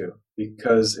qualified to,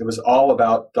 because it was all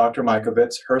about Dr.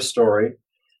 Mikovits, her story,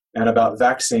 and about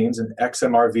vaccines and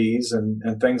XMRVs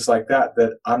and things like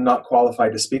that I'm not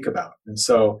qualified to speak about. And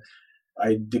so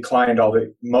I declined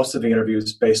most of the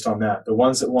interviews based on that. The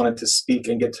ones that wanted to speak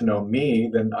and get to know me,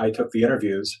 then I took the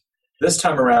interviews. This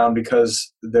time around,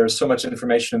 because there's so much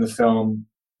information in the film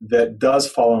that does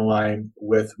fall in line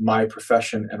with my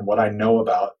profession and what I know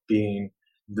about being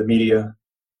the media,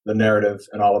 the narrative,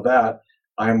 and all of that,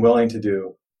 I'm willing to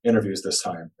do interviews this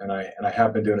time. And I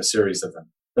have been doing a series of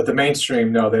them. But the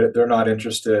mainstream, no, they're not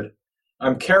interested.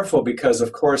 I'm careful because,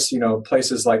 of course,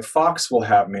 places like Fox will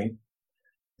have me.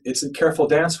 It's a careful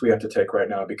dance we have to take right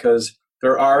now because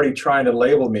they're already trying to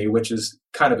label me, which is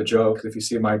kind of a joke. If you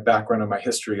see my background and my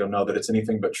history, you'll know that it's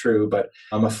anything but true. But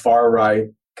I'm a far-right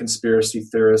conspiracy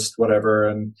theorist, whatever,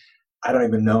 and I don't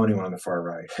even know anyone on the far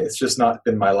right. It's just not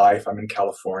been my life. I'm in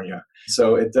California.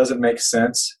 So it doesn't make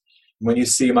sense. When you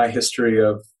see my history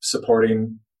of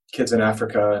supporting kids in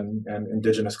Africa and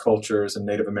indigenous cultures and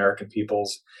Native American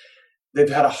peoples, they've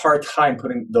had a hard time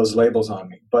putting those labels on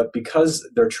me. But because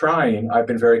they're trying, I've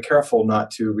been very careful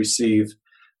not to receive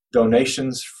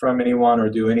donations from anyone or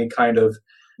do any kind of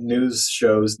news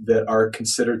shows that are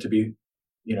considered to be,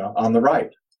 on the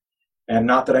right. And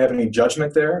not that I have any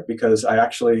judgment there, because I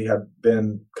actually have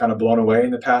been kind of blown away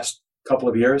in the past couple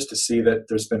of years to see that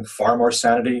there's been far more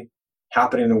sanity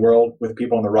happening in the world with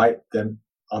people on the right than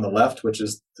on the left, which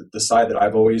is the side that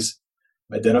I've always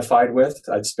identified with.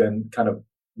 It's been kind of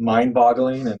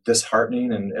mind-boggling and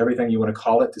disheartening and everything you want to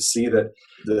call it to see that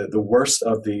the worst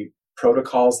of the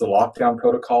protocols, the lockdown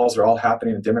protocols, are all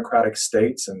happening in democratic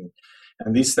states, and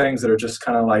these things that are just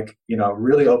kind of like,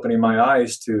 really opening my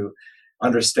eyes to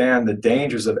understand the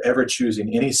dangers of ever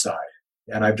choosing any side.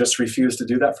 And I've just refused to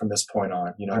do that from this point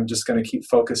on. I'm just going to keep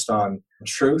focused on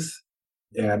truth,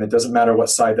 and it doesn't matter what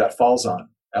side that falls on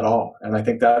at all. And I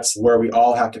think that's where we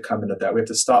all have to come into that. We have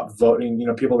to stop voting.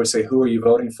 People would say, who are you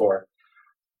voting for?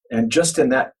 And just in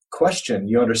that question,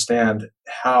 you understand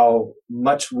how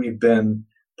much we've been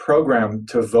programmed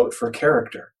to vote for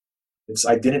character. It's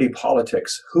identity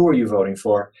politics. Who are you voting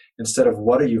for instead of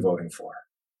what are you voting for?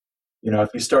 If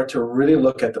you start to really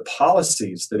look at the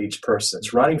policies that each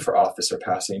person's running for office are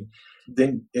passing,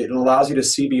 then it allows you to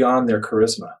see beyond their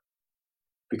charisma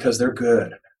because they're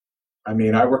good. I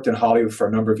mean, I worked in Hollywood for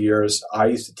a number of years. I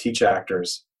used to teach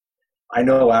actors. I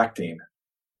know acting,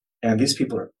 and these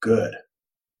people are good.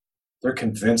 They're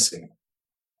convincing.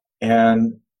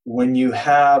 And when you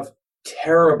have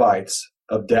terabytes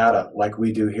of data like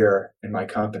we do here in my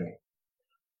company,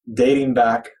 dating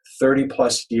back 30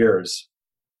 plus years,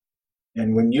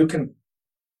 and when you can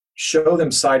show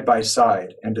them side by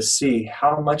side and to see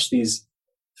how much these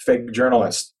fake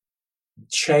journalists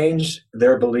change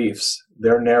their beliefs,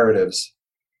 their narratives,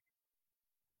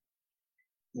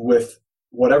 with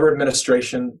whatever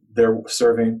administration they're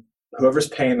serving, whoever's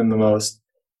paying them the most,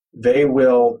 they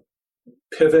will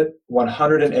pivot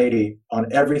 180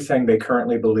 on everything they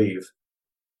currently believe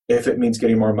if it means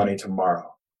getting more money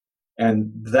tomorrow.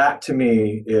 And that, to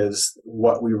me, is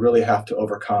what we really have to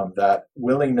overcome, that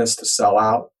willingness to sell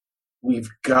out. We've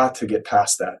got to get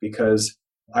past that, because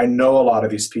I know a lot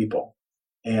of these people,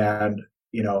 and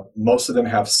most of them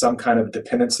have some kind of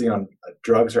dependency on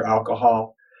drugs or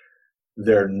alcohol.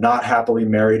 They're not happily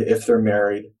married if they're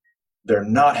married. They're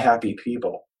not happy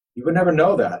people. You would never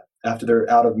know that after they're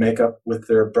out of makeup with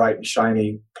their bright and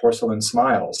shiny porcelain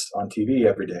smiles on TV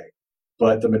every day.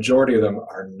 But the majority of them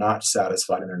are not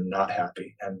satisfied and they're not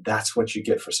happy. And that's what you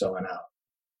get for selling out.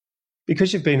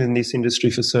 Because you've been in this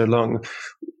industry for so long,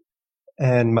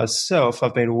 and myself,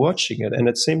 I've been watching it, and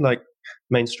it seemed like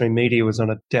mainstream media was on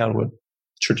a downward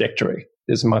trajectory,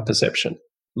 is my perception.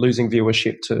 Losing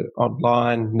viewership to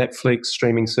online, Netflix,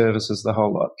 streaming services, the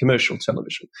whole lot, commercial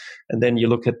television. And then you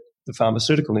look at the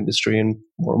pharmaceutical industry, and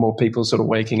more people sort of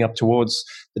waking up towards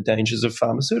the dangers of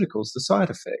pharmaceuticals, the side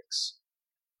effects.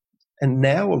 And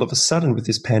now all of a sudden with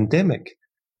this pandemic,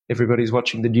 everybody's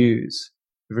watching the news.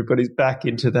 Everybody's back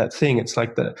into that thing. It's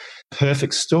like the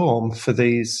perfect storm for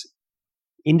these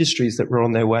industries that were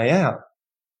on their way out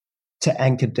to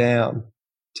anchor down,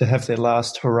 to have their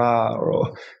last hurrah,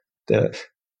 or the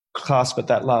clasp at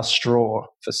that last straw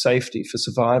for safety, for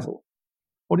survival.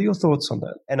 What are your thoughts on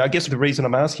that? And I guess the reason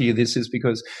I'm asking you this is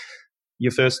because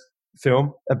your first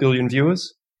film, 1 billion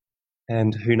viewers,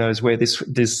 and who knows where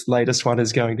this latest one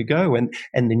is going to go, and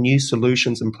the new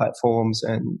solutions and platforms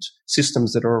and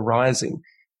systems that are arising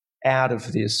out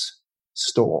of this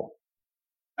storm.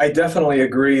 I definitely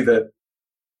agree that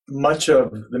much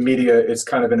of the media is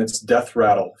kind of in its death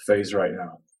rattle phase right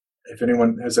now. If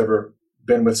anyone has ever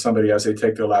been with somebody as they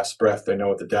take their last breath, they know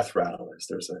what the death rattle is.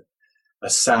 There's a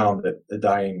sound that the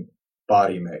dying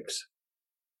body makes.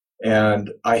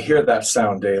 And I hear that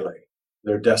sound daily.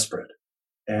 They're desperate.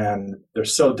 And they're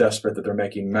so desperate that they're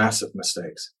making massive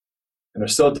mistakes. And they're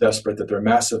so desperate that their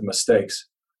massive mistakes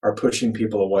are pushing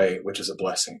people away, which is a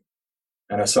blessing.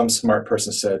 And as some smart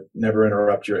person said, never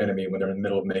interrupt your enemy when they're in the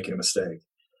middle of making a mistake.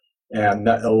 And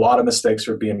a lot of mistakes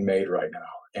are being made right now.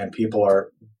 And people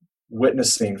are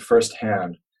witnessing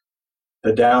firsthand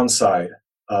the downside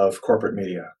of corporate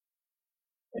media.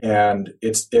 And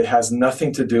it has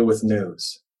nothing to do with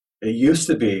news. It used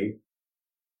to be,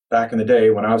 back in the day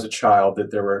when I was a child,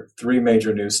 that there were 3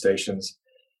 major news stations,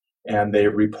 and they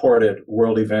reported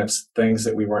world events, things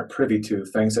that we weren't privy to,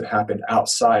 things that happened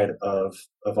outside of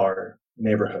our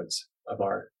neighborhoods, of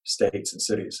our states and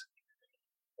cities.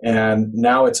 And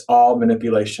now it's all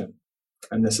manipulation.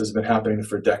 And this has been happening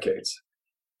for decades.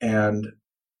 And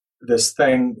this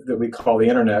thing that we call the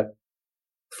internet,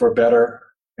 for better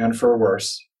and for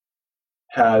worse,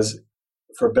 has,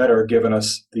 for better, given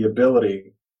us the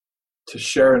ability to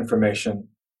share information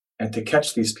and to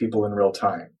catch these people in real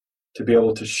time, to be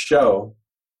able to show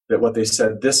that what they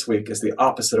said this week is the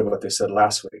opposite of what they said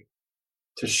last week,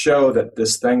 to show that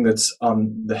this thing that's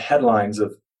on the headlines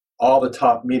of all the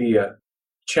top media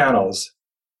channels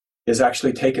is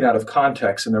actually taken out of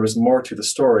context, and there was more to the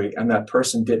story, and that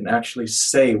person didn't actually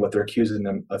say what they're accusing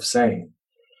them of saying.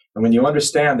 And when you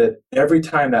understand that every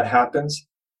time that happens,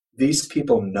 these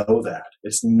people know that.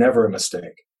 It's never a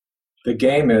mistake. The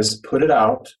game is put it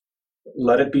out,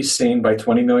 let it be seen by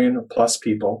 20 million plus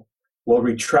people. We'll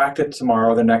retract it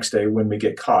tomorrow, the next day when we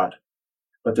get caught.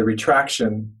 But the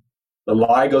retraction, the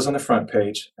lie goes on the front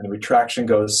page, and the retraction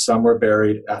goes somewhere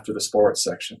buried after the sports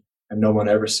section, and no one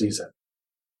ever sees it.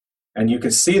 And you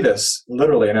can see this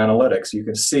literally in analytics. You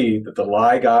can see that the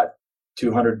lie got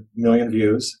 200 million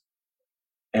views,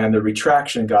 and the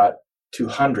retraction got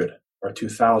 200 or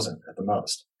 2,000 at the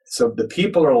most. So the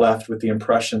people are left with the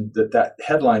impression that that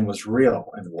headline was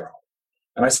real in the world.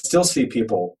 And I still see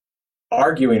people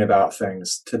arguing about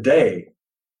things today.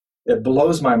 It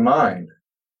blows my mind.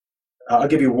 I'll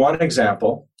give you one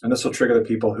example, and this will trigger the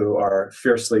people who are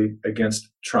fiercely against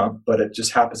Trump, but it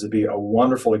just happens to be a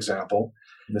wonderful example.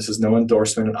 And this is no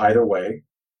endorsement in either way,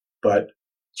 but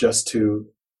just to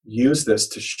use this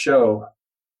to show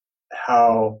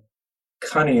how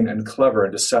cunning and clever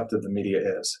and deceptive the media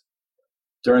is.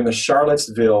 During the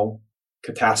Charlottesville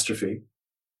catastrophe,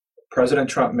 President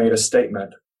Trump made a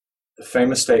statement the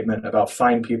famous statement about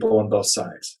fine people on both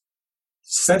sides.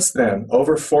 Since then,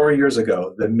 over 4 years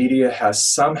ago, the media has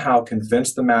somehow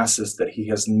convinced the masses that he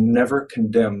has never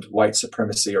condemned white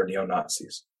supremacy or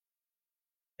neo-Nazis.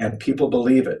 And people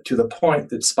believe it, to the point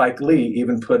that Spike Lee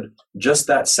even put just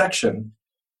that section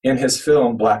in his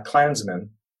film Black Klansman.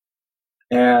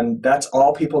 And that's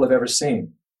all people have ever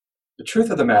seen. The truth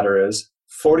of the matter is,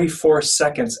 44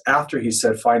 seconds after he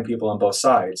said fine people on both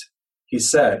sides, he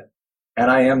said, and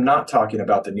I am not talking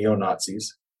about the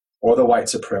neo-Nazis or the white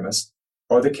supremacists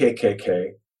or the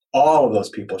KKK. All of those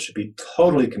people should be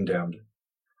totally condemned.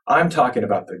 I'm talking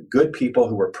about the good people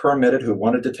who were permitted, who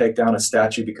wanted to take down a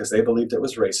statue because they believed it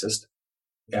was racist,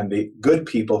 and the good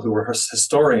people who were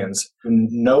historians who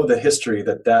know the history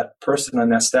that that person on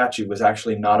that statue was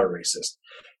actually not a racist.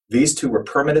 These two were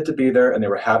permitted to be there, and they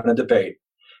were having a debate.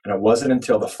 And it wasn't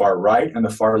until the far right and the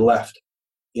far left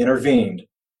intervened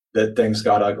that things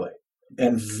got ugly.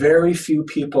 And very few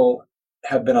people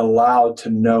have been allowed to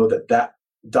know that that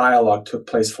dialogue took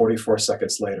place 44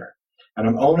 seconds later. And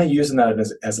I'm only using that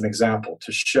as an example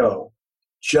to show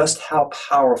just how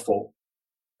powerful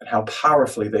and how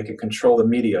powerfully they can control the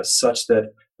media, such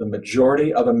that the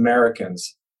majority of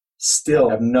Americans still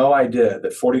have no idea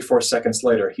that 44 seconds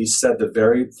later he said the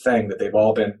very thing that they've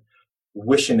all been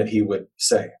wishing that he would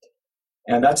say.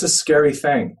 And that's a scary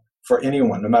thing for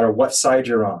anyone, no matter what side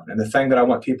you're on. And the thing that I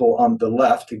want people on the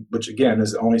left, which again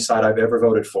is the only side I've ever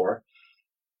voted for,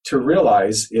 to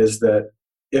realize is that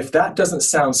if that doesn't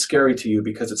sound scary to you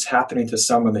because it's happening to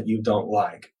someone that you don't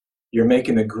like, you're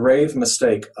making the grave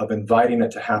mistake of inviting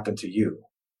it to happen to you.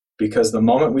 Because the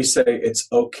moment we say it's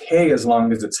okay as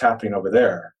long as it's happening over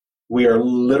there, we are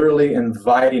literally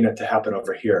inviting it to happen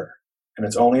over here. And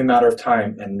it's only a matter of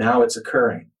time, and now it's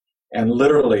occurring. And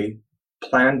literally,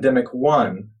 Plandemic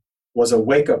 1 was a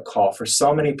wake-up call for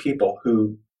so many people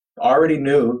who already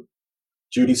knew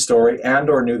Judy's story and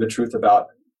or knew the truth about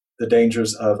the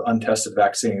dangers of untested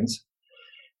vaccines,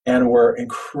 and were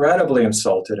incredibly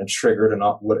insulted and triggered, and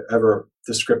whatever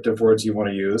descriptive words you want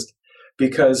to use,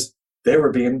 because they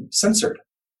were being censored.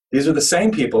 These are the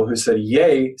same people who said,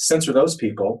 yay, censor those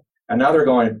people, and now they're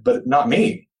going, but not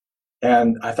me.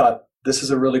 And I thought, this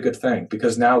is a really good thing,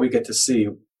 because now we get to see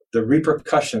the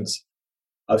repercussions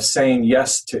of saying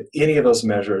yes to any of those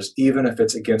measures, even if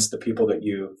it's against the people that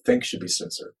you think should be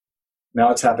censored.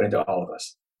 Now it's happening to all of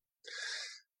us.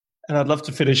 And I'd love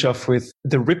to finish off with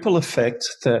the ripple effect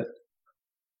that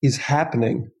is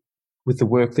happening with the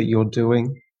work that you're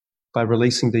doing by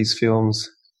releasing these films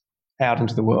out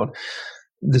into the world.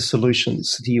 The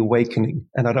solutions, the awakening.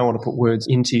 And I don't want to put words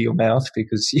into your mouth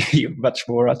because you're much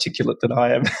more articulate than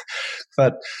I am.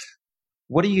 But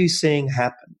what are you seeing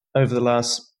happen over the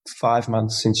last 5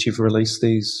 months since you've released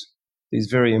these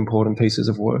very important pieces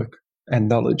of work and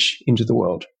knowledge into the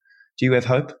world? Do you have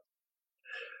hope?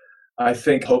 I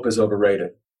think hope is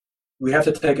overrated. We have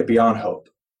to take it beyond hope.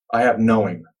 I have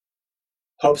knowing.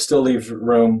 Hope still leaves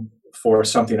room for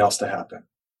something else to happen.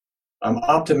 I'm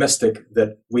optimistic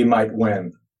that we might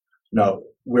win. No,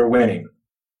 we're winning,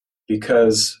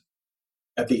 because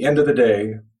at the end of the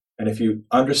day, and if you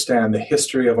understand the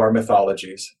history of our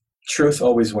mythologies, truth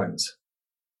always wins,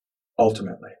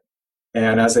 ultimately.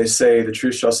 And as they say, the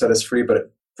truth shall set us free, but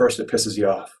at first it pisses you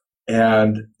off.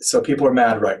 And so people are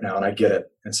mad right now, and I get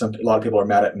it. And a lot of people are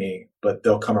mad at me, but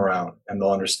they'll come around and they'll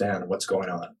understand what's going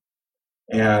on.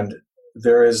 And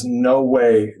there is no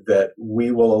way that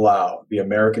we will allow, the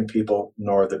American people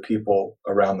nor the people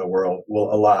around the world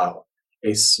will allow,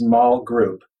 a small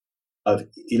group of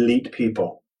elite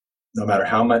people, no matter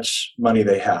how much money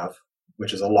they have,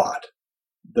 which is a lot.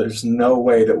 There's no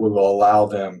way that we will allow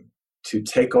them to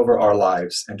take over our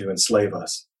lives and to enslave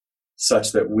us,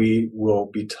 such that we will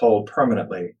be told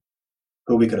permanently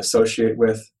who we can associate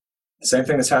with. The same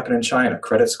thing that's happened in China,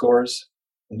 credit scores.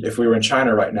 If we were in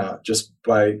China right now, just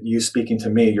by you speaking to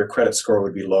me, your credit score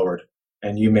would be lowered,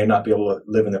 and you may not be able to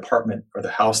live in the apartment or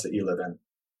the house that you live in.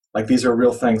 Like, these are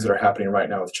real things that are happening right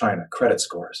now with China, credit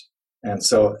scores. And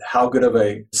so how good of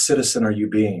a citizen are you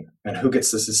being? And who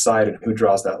gets to decide and who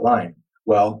draws that line?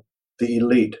 Well, the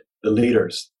elite, the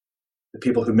leaders, the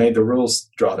people who made the rules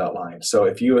draw that line. So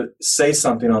if you say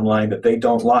something online that they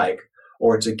don't like,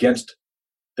 or it's against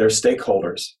their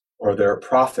stakeholders or their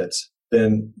profits,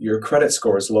 then your credit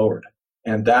score is lowered.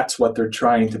 And that's what they're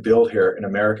trying to build here in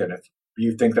America. And if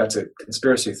you think that's a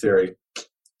conspiracy theory,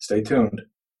 stay tuned.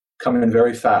 Coming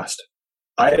very fast.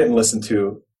 I didn't listen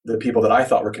to the people that I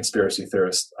thought were conspiracy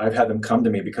theorists. I've had them come to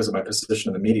me because of my position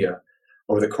in the media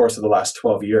over the course of the last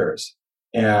 12 years.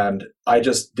 And I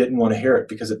just didn't want to hear it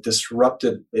because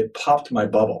it popped my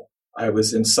bubble. I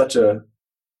was in such a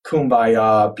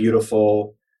kumbaya,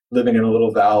 beautiful, living in a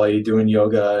little valley doing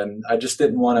yoga. And I just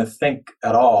didn't want to think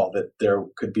at all that there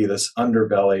could be this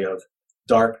underbelly of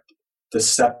dark,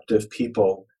 deceptive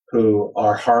people who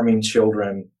are harming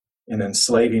children and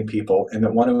enslaving people and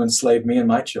that want to enslave me and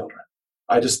my children.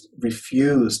 I just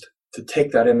refused to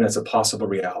take that in as a possible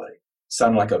reality.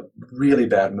 Sounded like a really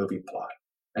bad movie plot.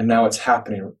 And now it's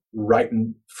happening right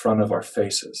in front of our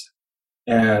faces.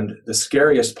 And the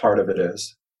scariest part of it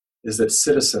is that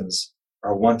citizens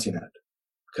are wanting it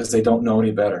because they don't know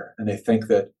any better. And they think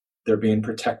that they're being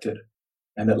protected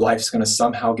and that life's going to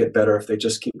somehow get better if they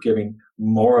just keep giving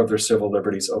more of their civil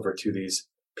liberties over to these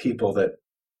people that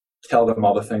tell them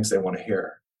all the things they want to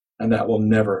hear. And that will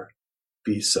never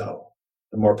be so.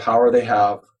 The more power they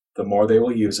have, the more they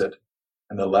will use it,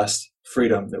 and the less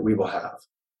freedom that we will have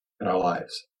in our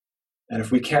lives. And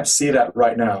if we can't see that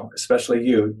right now, especially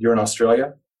you're in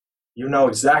Australia, you know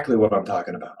exactly what I'm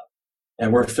talking about.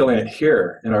 And we're feeling it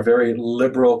here in our very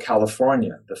liberal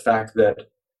California, the fact that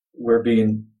we're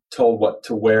being told what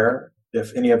to wear.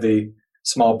 If any of the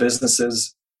small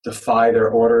businesses defy their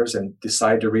orders and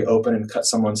decide to reopen and cut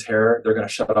someone's hair, they're going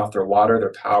to shut off their water,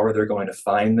 their power, they're going to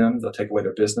fine them, they'll take away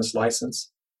their business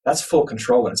license. That's full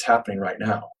control, and it's happening right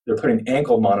now. They're putting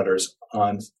ankle monitors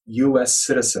on U.S.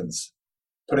 citizens,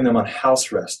 putting them on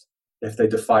house arrest if they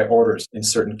defy orders in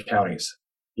certain counties.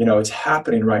 You know, it's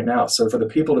happening right now. So for the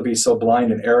people to be so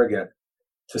blind and arrogant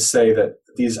to say that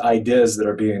these ideas that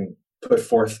are being put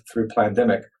forth through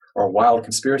pandemic are wild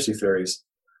conspiracy theories,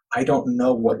 I don't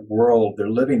know what world they're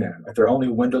living in. If their only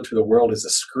window to the world is a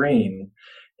screen,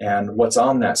 and what's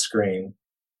on that screen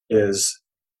is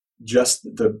just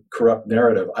the corrupt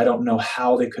narrative, I don't know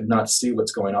how they could not see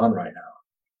what's going on right now.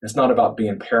 It's not about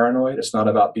being paranoid. It's not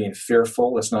about being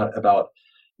fearful. It's not about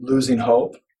losing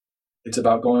hope. It's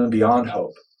about going beyond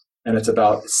hope. And it's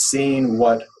about seeing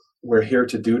what we're here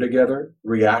to do together,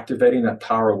 reactivating that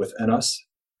power within us,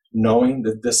 knowing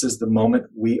that this is the moment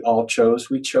we all chose.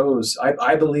 We chose.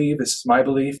 I believe, this is my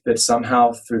belief, that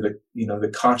somehow through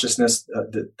the consciousness,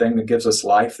 the thing that gives us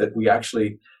life, that we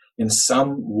actually, in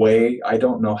some way, I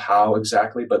don't know how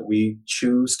exactly, but we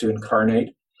choose to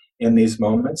incarnate in these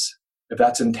moments. If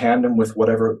that's in tandem with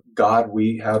whatever God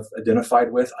we have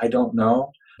identified with, I don't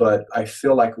know. But I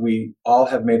feel like we all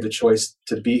have made the choice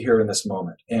to be here in this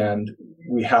moment. And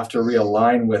we have to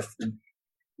realign with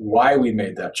why we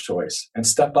made that choice and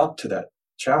step up to that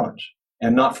challenge.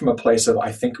 And not from a place of,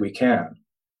 I think we can,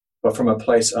 but from a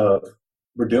place of,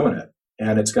 we're doing it.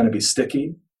 And it's going to be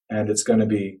sticky and it's going to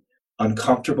be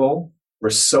uncomfortable. We're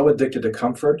so addicted to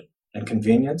comfort and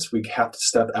convenience. We have to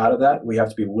step out of that. We have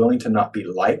to be willing to not be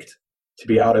liked, to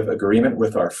be out of agreement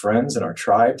with our friends and our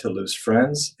tribe, to lose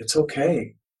friends. It's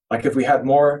okay. Like if we had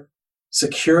more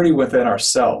security within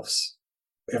ourselves,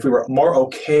 if we were more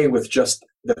okay with just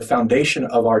the foundation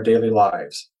of our daily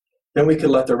lives, then we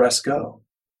could let the rest go.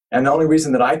 And the only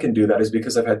reason that I can do that is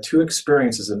because I've had two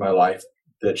experiences in my life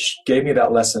that gave me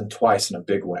that lesson twice in a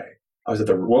big way. I was at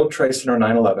the World Trade Center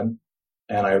 9/11,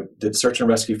 and I did search and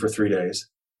rescue for 3 days.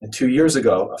 And 2 years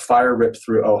ago, a fire ripped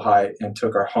through Ojai and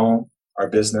took our home, our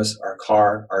business, our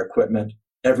car, our equipment,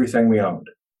 everything we owned.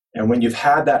 And when you've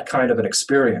had that kind of an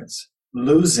experience,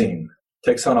 losing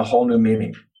takes on a whole new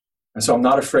meaning. And so I'm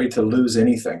not afraid to lose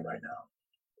anything right now,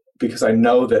 because I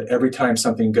know that every time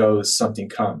something goes, something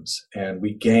comes, and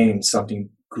we gain something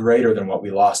greater than what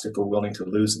we lost if we're willing to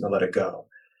lose and to let it go.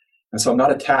 And so I'm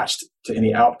not attached to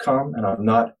any outcome, and I'm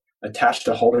not attached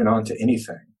to holding on to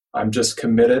anything. I'm just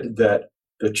committed that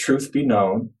the truth be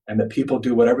known and that people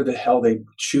do whatever the hell they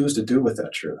choose to do with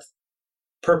that truth.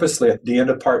 Purposely, at the end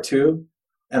of part 2,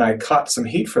 and I caught some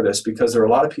heat for this because there are a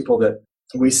lot of people that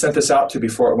we sent this out to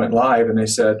before it went live, and they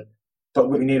said, but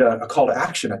we need a call to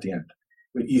action at the end.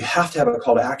 You have to have a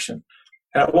call to action.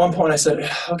 And at one point I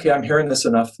said, okay, I'm hearing this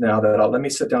enough now that let me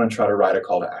sit down and try to write a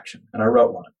call to action. And I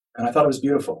wrote one. And I thought it was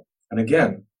beautiful. And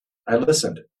again, I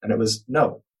listened, and it was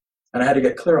no. And I had to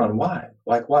get clear on why.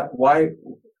 Like, why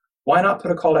not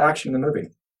put a call to action in the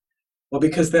movie? Well,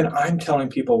 because then I'm telling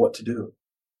people what to do.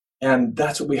 And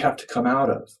that's what we have to come out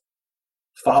of.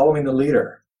 Following the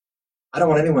leader. I don't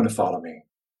want anyone to follow me.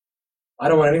 I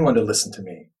don't want anyone to listen to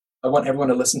me. I want everyone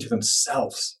to listen to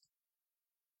themselves.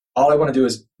 All I want to do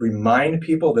is remind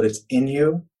people that it's in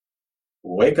you.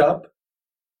 Wake up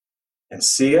and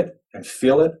see it and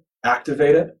feel it,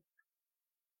 activate it,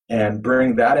 and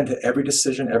bring that into every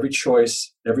decision, every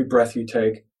choice, every breath you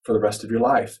take for the rest of your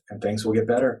life. And things will get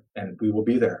better, and we will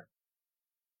be there.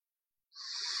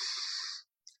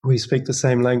 We speak the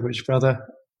same language, brother.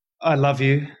 I love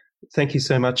you. Thank you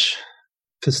so much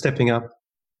for stepping up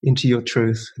into your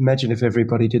truth. Imagine if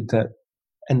everybody did that,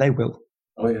 and they will.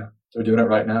 Oh, yeah. They're doing it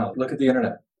right now. Look at the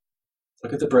internet.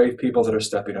 Look at the brave people that are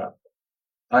stepping up.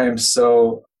 I am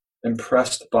so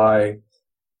impressed by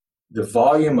the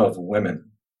volume of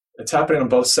women. It's happening on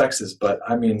both sexes, but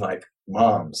I mean like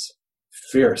moms,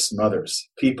 fierce mothers,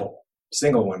 people,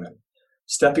 single women,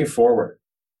 stepping forward.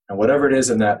 And whatever it is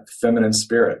in that feminine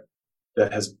spirit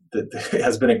that has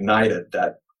been ignited,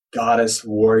 that goddess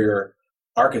warrior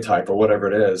archetype or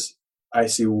whatever it is, I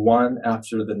see one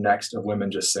after the next of women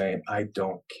just saying, I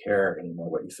don't care anymore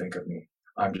what you think of me.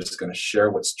 I'm just going to share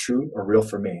what's true or real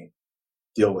for me.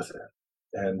 Deal with it.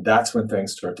 And that's when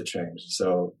things start to change.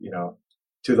 So,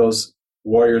 to those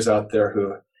warriors out there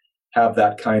who have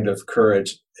that kind of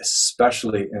courage,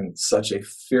 especially in such a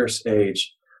fierce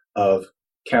age of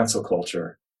cancel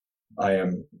culture, I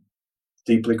am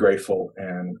deeply grateful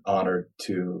and honored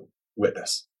to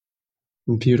witness.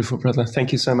 Beautiful, brother.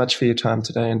 Thank you so much for your time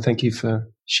today, and thank you for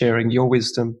sharing your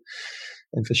wisdom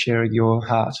and for sharing your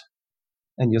heart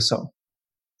and your soul.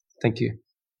 Thank you.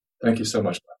 Thank you so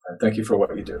much, my friend. Thank you for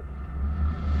what you do.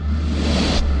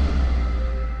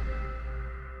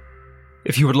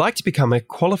 If you would like to become a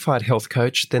qualified health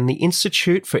coach, then the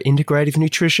Institute for Integrative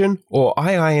Nutrition, or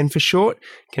IIN for short,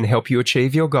 can help you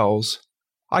achieve your goals.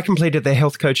 I completed their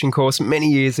health coaching course many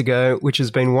years ago, which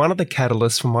has been one of the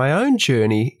catalysts for my own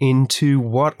journey into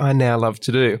what I now love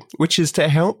to do, which is to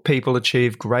help people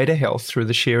achieve greater health through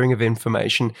the sharing of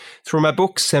information through my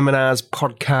books, seminars,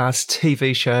 podcasts,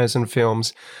 TV shows, and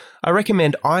films. I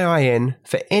recommend IIN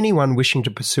for anyone wishing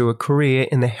to pursue a career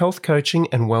in the health coaching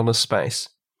and wellness space.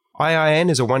 IIN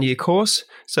is a one-year course,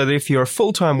 so that if you're a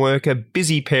full-time worker,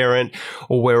 busy parent,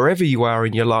 or wherever you are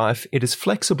in your life, it is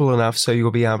flexible enough so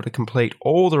you'll be able to complete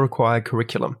all the required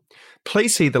curriculum.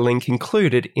 Please see the link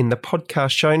included in the podcast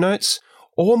show notes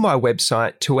or my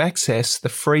website to access the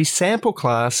free sample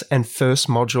class and first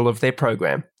module of their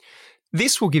program.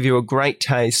 This will give you a great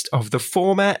taste of the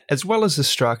format as well as the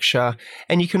structure,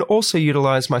 and you can also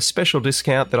utilize my special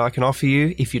discount that I can offer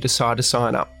you if you decide to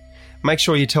sign up. Make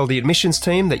sure you tell the admissions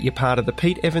team that you're part of the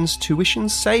Pete Evans Tuition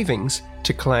Savings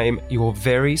to claim your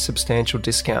very substantial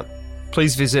discount.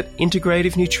 Please visit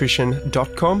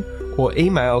integrativenutrition.com or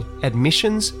email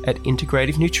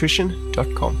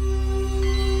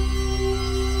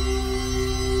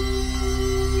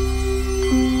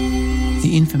admissions@integrativenutrition.com.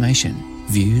 The information,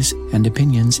 views, and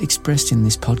opinions expressed in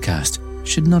this podcast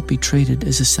should not be treated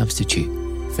as a substitute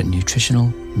for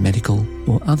nutritional, medical,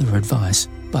 or other advice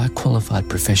by a qualified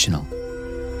professional.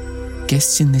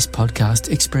 Guests in this podcast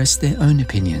express their own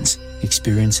opinions,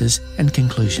 experiences, and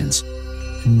conclusions.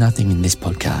 Nothing in this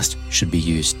podcast should be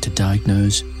used to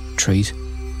diagnose, treat,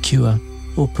 cure,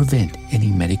 or prevent any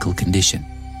medical condition.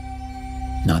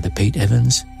 Neither Pete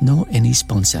Evans nor any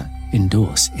sponsor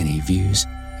endorse any views,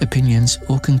 opinions,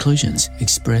 or conclusions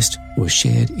expressed or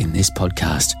shared in this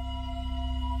podcast.